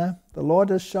Indiana, the Lord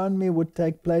has shown me would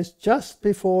take place just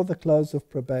before the close of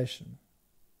probation.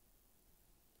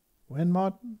 When,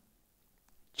 Martin?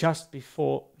 Just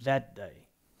before that day.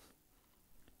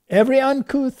 Every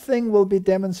uncouth thing will be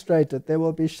demonstrated. There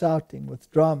will be shouting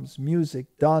with drums, music,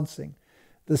 dancing.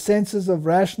 The senses of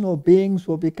rational beings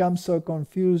will become so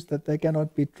confused that they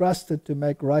cannot be trusted to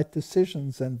make right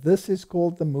decisions, and this is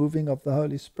called the moving of the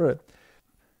Holy Spirit.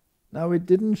 Now, we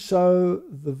didn't show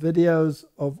the videos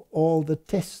of all the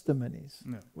testimonies,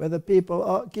 where the people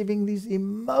are giving these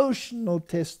emotional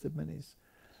testimonies,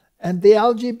 and the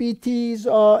LGBTs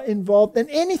are involved, and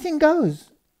anything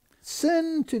goes.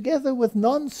 Sin together with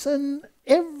non-sin,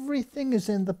 everything is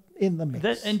in the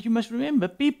mix. And you must remember,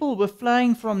 people were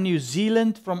flying from New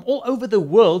Zealand, from all over the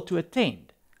world to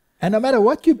attend. And no matter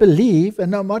what you believe,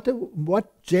 and no matter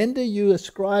what gender you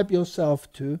ascribe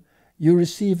yourself to, you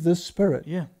receive this Spirit.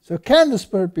 Yeah. So can the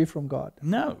Spirit be from God?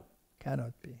 No.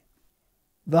 Cannot be.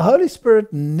 The Holy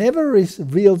Spirit never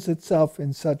reveals itself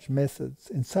in such methods,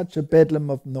 in such a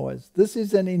bedlam of noise. This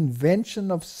is an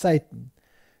invention of Satan,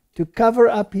 to cover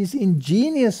up his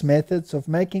ingenious methods of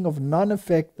making of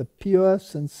non-effect the pure,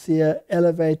 sincere,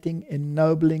 elevating,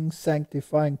 ennobling,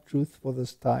 sanctifying truth for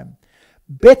this time.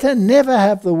 Better never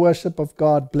have the worship of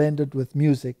God blended with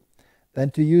music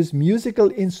than to use musical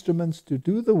instruments to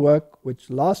do the work which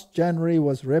last January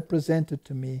was represented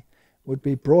to me would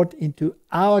be brought into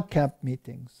our camp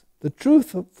meetings. The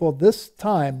truth for this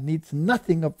time needs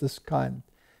nothing of this kind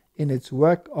in its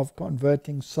work of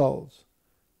converting souls.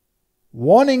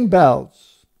 Warning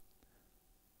bells.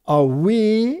 Are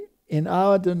we in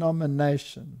our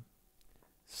denomination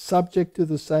subject to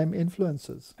the same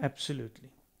influences? Absolutely.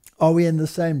 Are we in the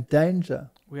same danger?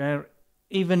 We are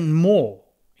even more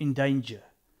in danger.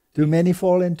 Do many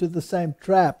fall into the same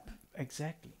trap?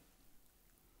 Exactly.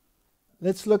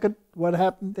 Let's look at what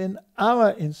happened in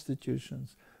our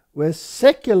institutions, where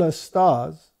secular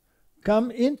stars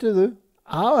come into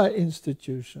our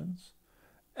institutions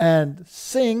and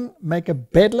sing, make a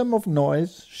bedlam of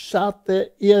noise, shout their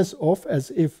ears off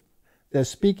as if they're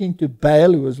speaking to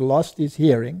Baal, who has lost his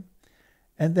hearing,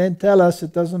 and then tell us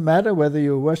it doesn't matter whether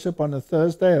you worship on a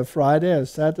Thursday, a Friday, a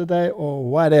Saturday, or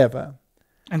whatever.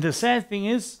 And the sad thing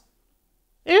is,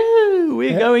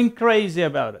 we're going crazy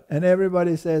about it. And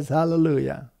everybody says,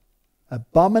 hallelujah.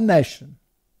 Abomination.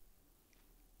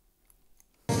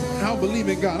 I don't believe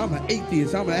in God. I'm an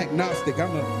atheist. I'm an agnostic.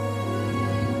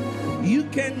 You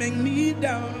can make me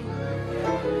down.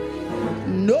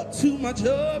 Not too much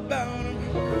about him.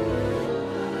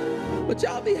 But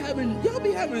y'all be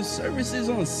having services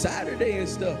on Saturday and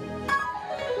stuff.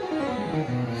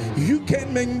 You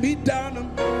can make me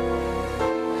down.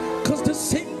 Cause the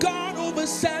same God over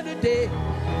Saturday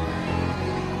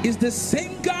is the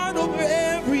same God over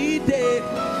every day.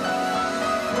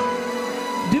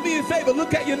 Do me a favor,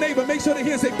 look at your neighbor, make sure they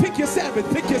hear and say, pick your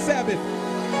Sabbath, pick your Sabbath.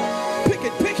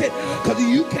 pick it, because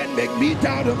you can make me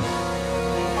doubt him.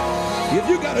 If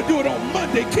you got to do it on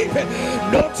Monday, keep it.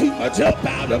 Not too much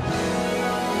about him.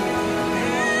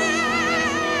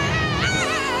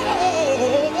 Oh,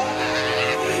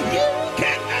 you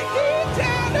can make me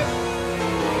doubt him.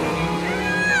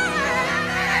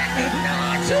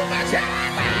 Not too much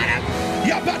about him.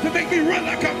 Y'all about to make me run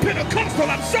like a Pentecostal,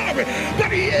 I'm sorry,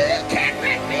 but you can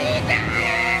make me doubt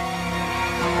him.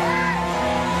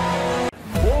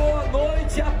 Boa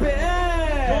noite, APE!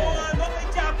 Boa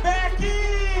noite, APEC!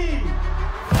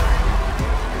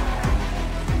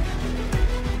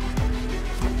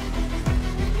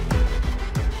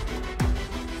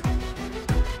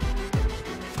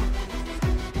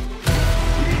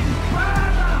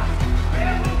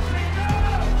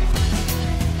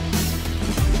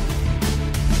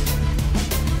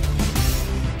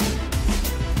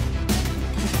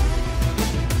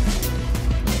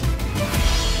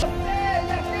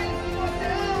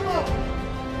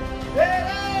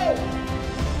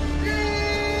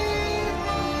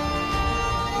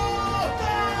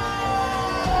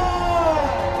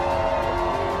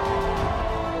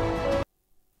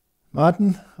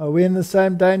 Martin, are we in the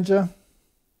same danger?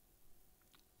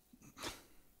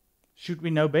 Should we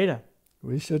know better?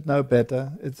 We should know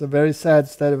better. It's a very sad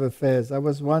state of affairs. I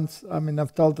was once,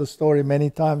 I've told the story many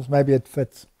times, maybe it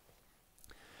fits.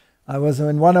 I was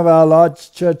in one of our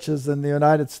large churches in the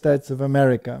United States of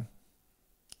America,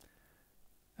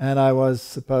 and I was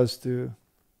supposed to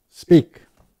speak.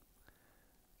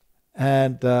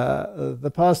 And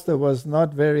the pastor was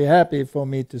not very happy for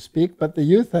me to speak, but the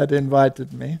youth had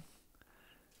invited me.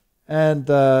 And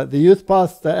the youth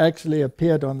pastor actually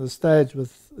appeared on the stage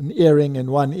with an earring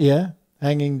in one ear,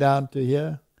 hanging down to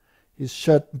here, his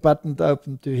shirt buttoned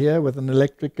open to here with an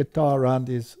electric guitar around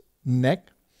his neck.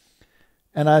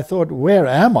 And I thought, where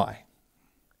am I?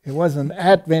 It was an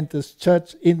Adventist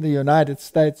church in the United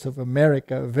States of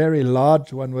America, a very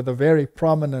large one with a very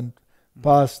prominent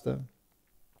pastor.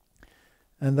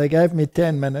 And they gave me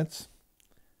 10 minutes,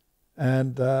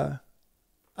 and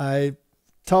I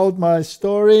told my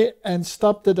story and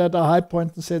stopped it at a high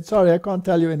point and said, sorry, I can't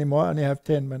tell you anymore, I only have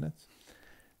 10 minutes.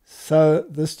 So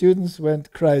the students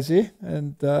went crazy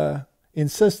and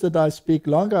insisted I speak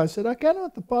longer. I said, I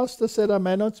cannot. The pastor said I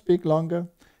may not speak longer.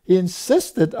 He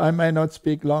insisted I may not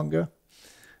speak longer.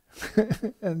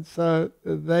 And so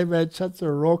they made such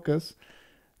a raucous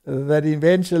that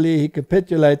eventually he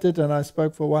capitulated and I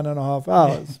spoke for 1.5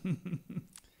 hours.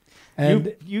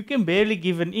 And you can barely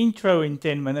give an intro in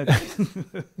 10 minutes.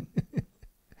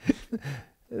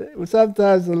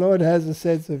 Sometimes the Lord has a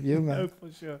sense of humor. No,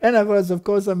 for sure. And there was, of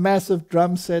course, a massive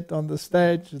drum set on the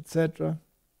stage, etc.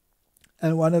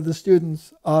 And one of the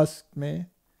students asked me,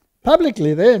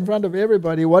 publicly there in front of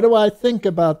everybody, what do I think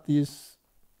about these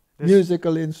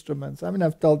musical instruments?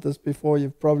 I've told this before,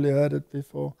 you've probably heard it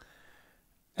before.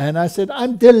 And I said,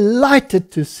 I'm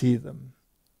delighted to see them.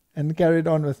 And carried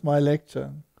on with my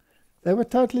lecture. They were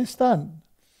totally stunned.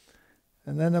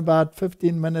 And then about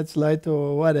 15 minutes later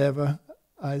or whatever,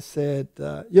 I said,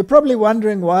 you're probably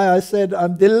wondering why I said,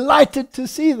 I'm delighted to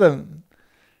see them.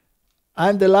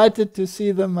 I'm delighted to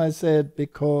see them, I said,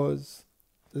 because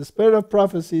the Spirit of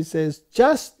Prophecy says,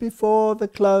 just before the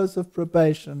close of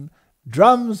probation,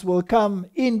 drums will come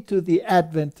into the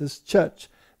Adventist church.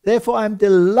 Therefore, I'm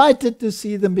delighted to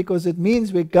see them because it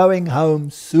means we're going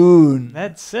home soon.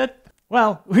 That's it.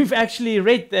 Well, we've actually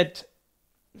read that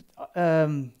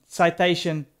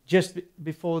citation just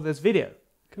before this video.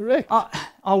 Correct.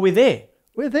 Are we there?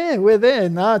 We're there.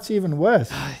 Now it's even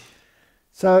worse.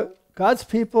 So, God's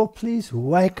people, please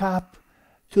wake up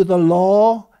to the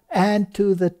law and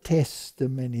to the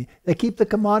testimony. They keep the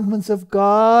commandments of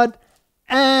God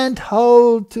and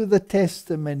hold to the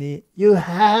testimony. You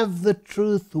have the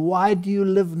truth. Why do you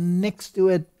live next to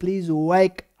it? Please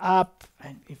wake up.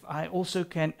 And if I also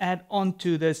can add on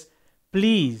to this,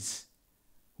 please,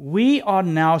 we are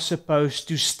now supposed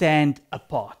to stand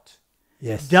apart.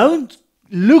 Yes. Don't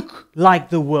look like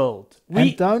the world.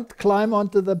 And don't climb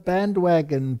onto the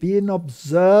bandwagon. Be an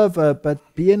observer,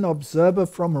 but be an observer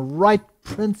from right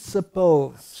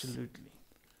principles. Absolutely.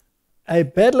 A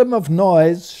bedlam of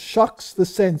noise shocks the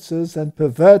senses and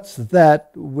perverts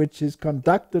that which is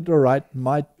conducted aright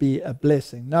might be a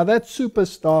blessing. Now that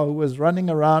superstar who was running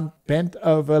around bent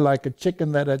over like a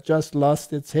chicken that had just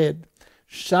lost its head,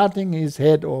 shouting his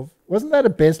head off, wasn't that a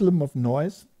bedlam of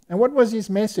noise? And what was his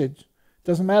message?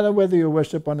 Doesn't matter whether you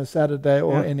worship on a Saturday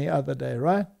or any other day,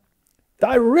 right?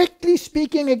 Directly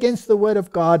speaking against the word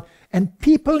of God, and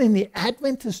people in the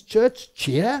Adventist church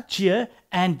cheer.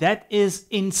 And that is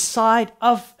inside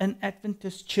of an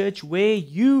Adventist church where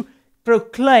you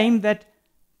proclaim that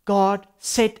God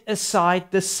set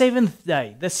aside the seventh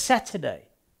day, the Saturday.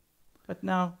 But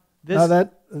now this... Now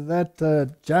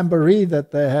that jamboree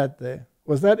that they had there,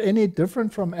 was that any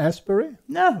different from Asbury?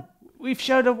 No, we've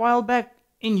showed a while back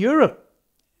in Europe.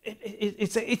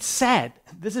 It's sad.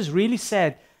 This is really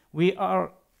sad. We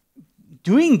are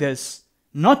doing this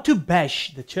not to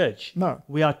bash the church. No.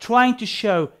 We are trying to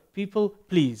show people,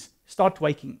 please, start to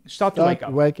wake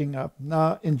up. Waking up.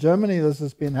 Now, in Germany, this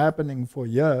has been happening for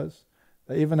years.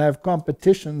 They even have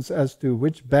competitions as to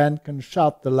which band can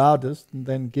shout the loudest and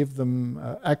then give them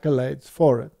accolades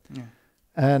for it. Yeah.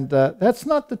 And that's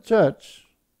not the church.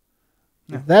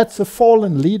 No. That's a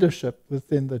fallen leadership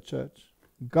within the church.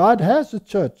 God has a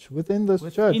church within this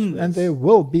church, and there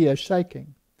will be a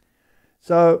shaking.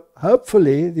 So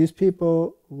hopefully these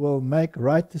people will make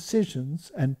right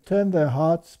decisions and turn their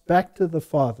hearts back to the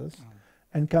fathers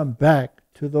and come back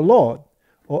to the Lord.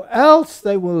 Or else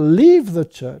they will leave the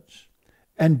church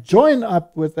and join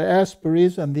up with the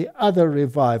Asburys and the other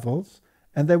revivals,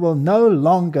 and they will no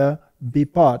longer be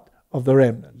part of the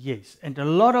remnant. Yes, and a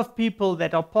lot of people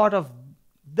that are part of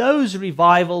those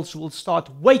revivals will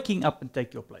start waking up and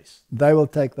take your place. They will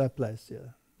take that place,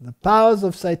 yeah. The powers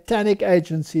of satanic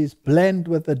agencies blend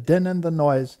with the din and the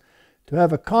noise to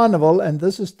have a carnival, and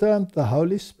this is termed the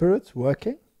Holy Spirit's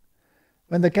working.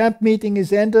 When the camp meeting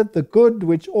is ended, the good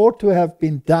which ought to have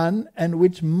been done and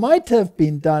which might have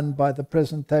been done by the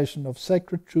presentation of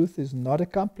sacred truth is not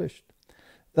accomplished.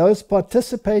 Those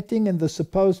participating in the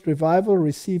supposed revival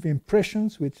receive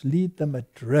impressions which lead them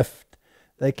adrift.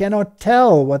 They cannot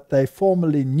tell what they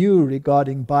formerly knew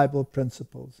regarding Bible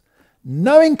principles.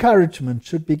 No encouragement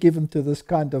should be given to this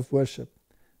kind of worship.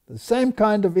 The same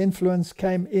kind of influence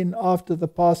came in after the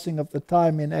passing of the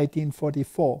time in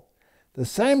 1844. The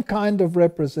same kind of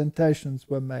representations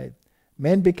were made.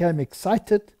 Men became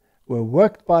excited, were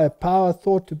worked by a power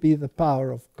thought to be the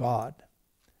power of God.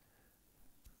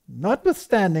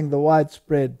 Notwithstanding the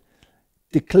widespread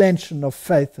declension of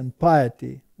faith and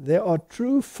piety, there are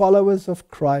true followers of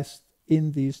Christ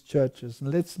in these churches.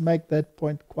 And let's make that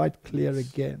point quite clear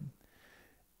again.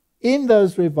 In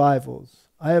those revivals,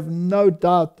 I have no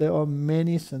doubt there are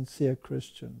many sincere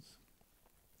Christians.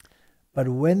 But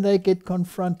when they get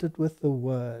confronted with the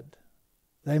Word,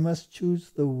 they must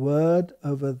choose the Word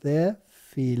over their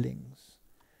feelings.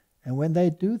 And when they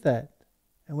do that,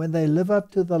 and when they live up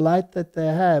to the light that they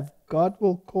have, God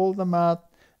will call them out,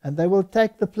 and they will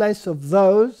take the place of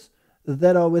those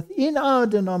that are within our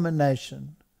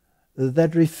denomination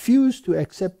that refuse to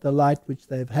accept the light which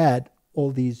they've had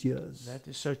all these years. That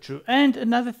is so true. And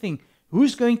another thing,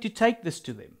 who's going to take this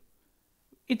to them?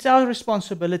 It's our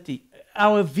responsibility,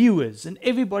 our viewers and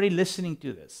everybody listening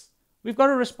to this. We've got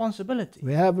a responsibility.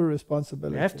 We have a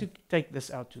responsibility. We have to take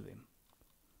this out to them.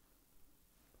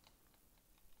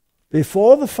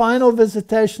 Before the final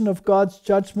visitation of God's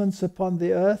judgments upon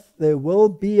the earth, there will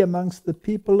be amongst the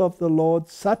people of the Lord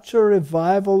such a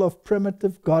revival of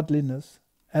primitive godliness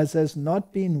as has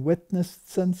not been witnessed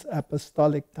since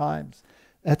apostolic times.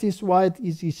 That is why it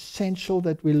is essential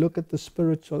that we look at the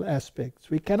spiritual aspects.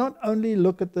 We cannot only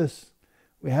look at this.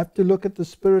 We have to look at the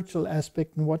spiritual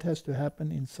aspect and what has to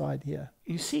happen inside here.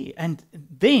 You see, and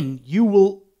then you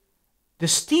will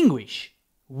distinguish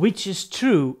which is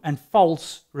true and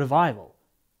false revival.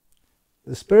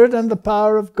 The Spirit and the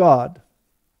power of God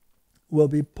will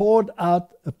be poured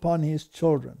out upon His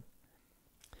children.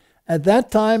 At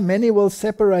that time, many will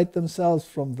separate themselves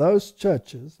from those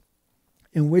churches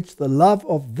in which the love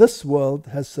of this world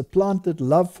has supplanted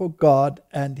love for God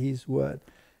and His Word.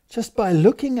 Just by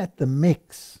looking at the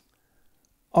mix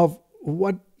of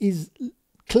what is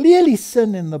clearly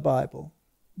sin in the Bible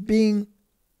being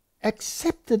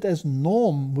accepted as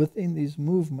norm within these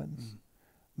movements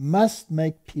must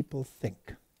make people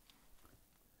think.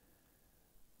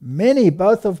 Many,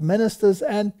 both of ministers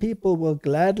and people, will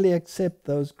gladly accept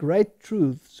those great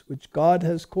truths which God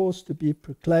has caused to be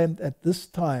proclaimed at this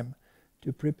time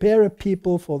to prepare a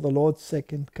people for the Lord's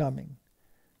second coming.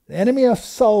 The enemy of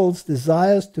souls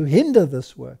desires to hinder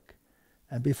this work,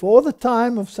 and before the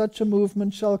time of such a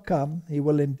movement shall come, he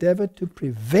will endeavor to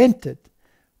prevent it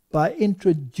by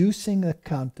introducing a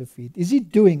counterfeit. Is he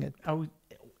doing it?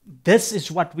 This is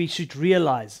what we should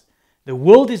realize. The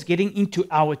world is getting into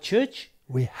our church.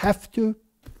 We have to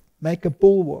make a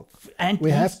bulwark. And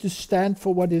we have to stand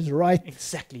for what is right.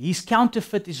 Exactly. His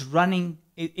counterfeit is running,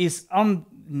 is on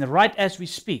the right as we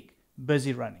speak,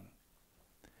 busy running.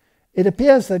 It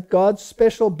appears that God's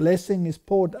special blessing is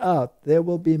poured out. There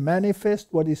will be manifest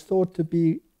what is thought to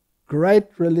be great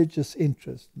religious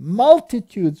interest.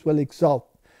 Multitudes will exult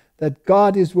that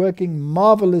God is working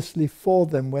marvelously for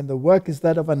them when the work is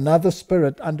that of another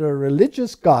spirit under a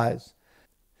religious guise,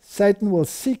 Satan will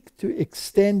seek to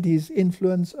extend his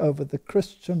influence over the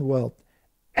Christian world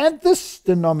and this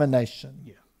denomination.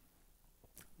 Yeah.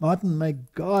 Martin, may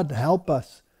God help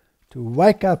us to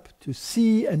wake up, to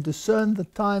see and discern the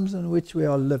times in which we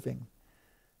are living.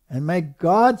 And may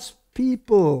God's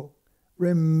people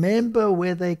remember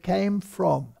where they came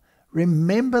from.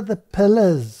 Remember the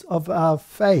pillars of our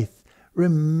faith.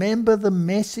 Remember the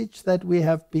message that we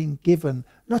have been given,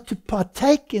 not to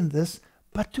partake in this,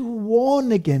 but to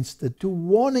warn against it, to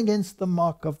warn against the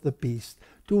mark of the beast,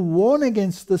 to warn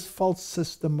against this false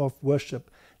system of worship.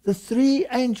 The three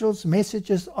angels'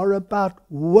 messages are about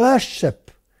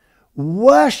worship.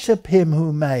 Worship him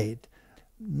who made,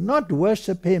 not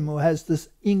worship him who has this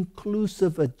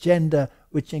inclusive agenda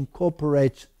which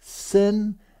incorporates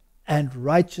sin and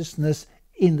righteousness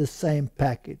in the same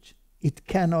package. It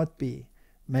cannot be.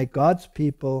 May God's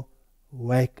people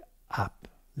wake up.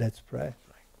 Let's pray.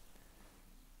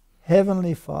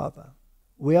 Heavenly Father,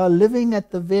 we are living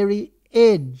at the very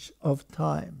edge of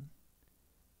time,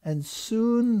 and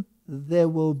soon there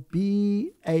will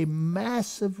be a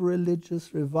massive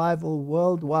religious revival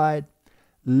worldwide,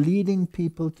 leading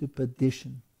people to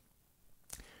perdition.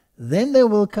 Then there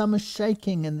will come a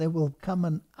shaking, and there will come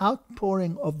an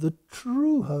outpouring of the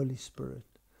true Holy Spirit,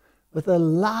 with a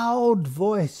loud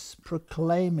voice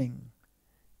proclaiming,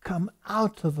 "Come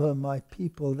out of her, my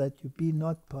people, that you be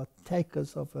not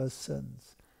partakers of her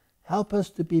sins." Help us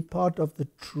to be part of the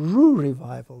true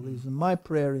revival. This is my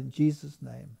prayer in Jesus'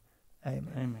 name.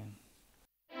 Amen. Amen.